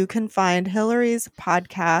Dead. You can find Hillary's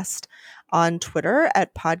podcast on Twitter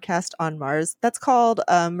at Podcast on Mars. That's called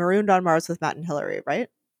Marooned on Mars with Matt and Hillary, right?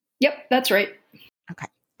 Yep, that's right. Okay.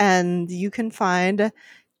 And you can find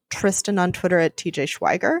Tristan on Twitter at TJ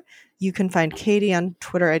Schweiger. You can find Katie on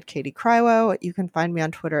Twitter at Katie Cryo. You can find me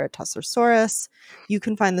on Twitter at Tussersaurus. You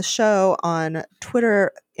can find the show on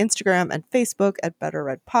Twitter, Instagram, and Facebook at Better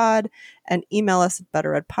Read Pod, and email us at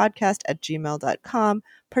betterreadpodcast@gmail.com,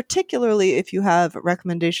 particularly if you have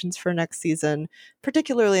recommendations for next season,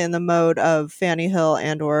 particularly in the mode of Fanny Hill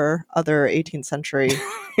and or other 18th century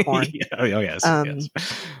porn. Yes.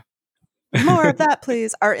 More of that,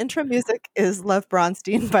 please. Our intro music is Lev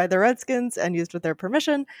Bronstein by the Redskins and used with their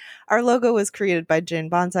permission. Our logo was created by Jane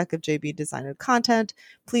Bonzak of JB Design and Content.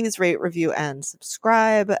 Please rate, review, and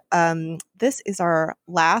subscribe. This is our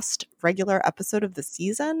last regular episode of the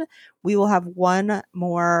season. We will have one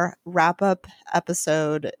more wrap-up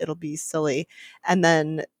episode. It'll be silly. And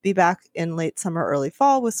then be back in late summer, early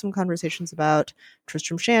fall with some conversations about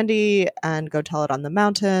Tristram Shandy and Go Tell It on the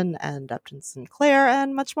Mountain and Upton Sinclair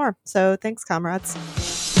and much more. So thanks, comrades.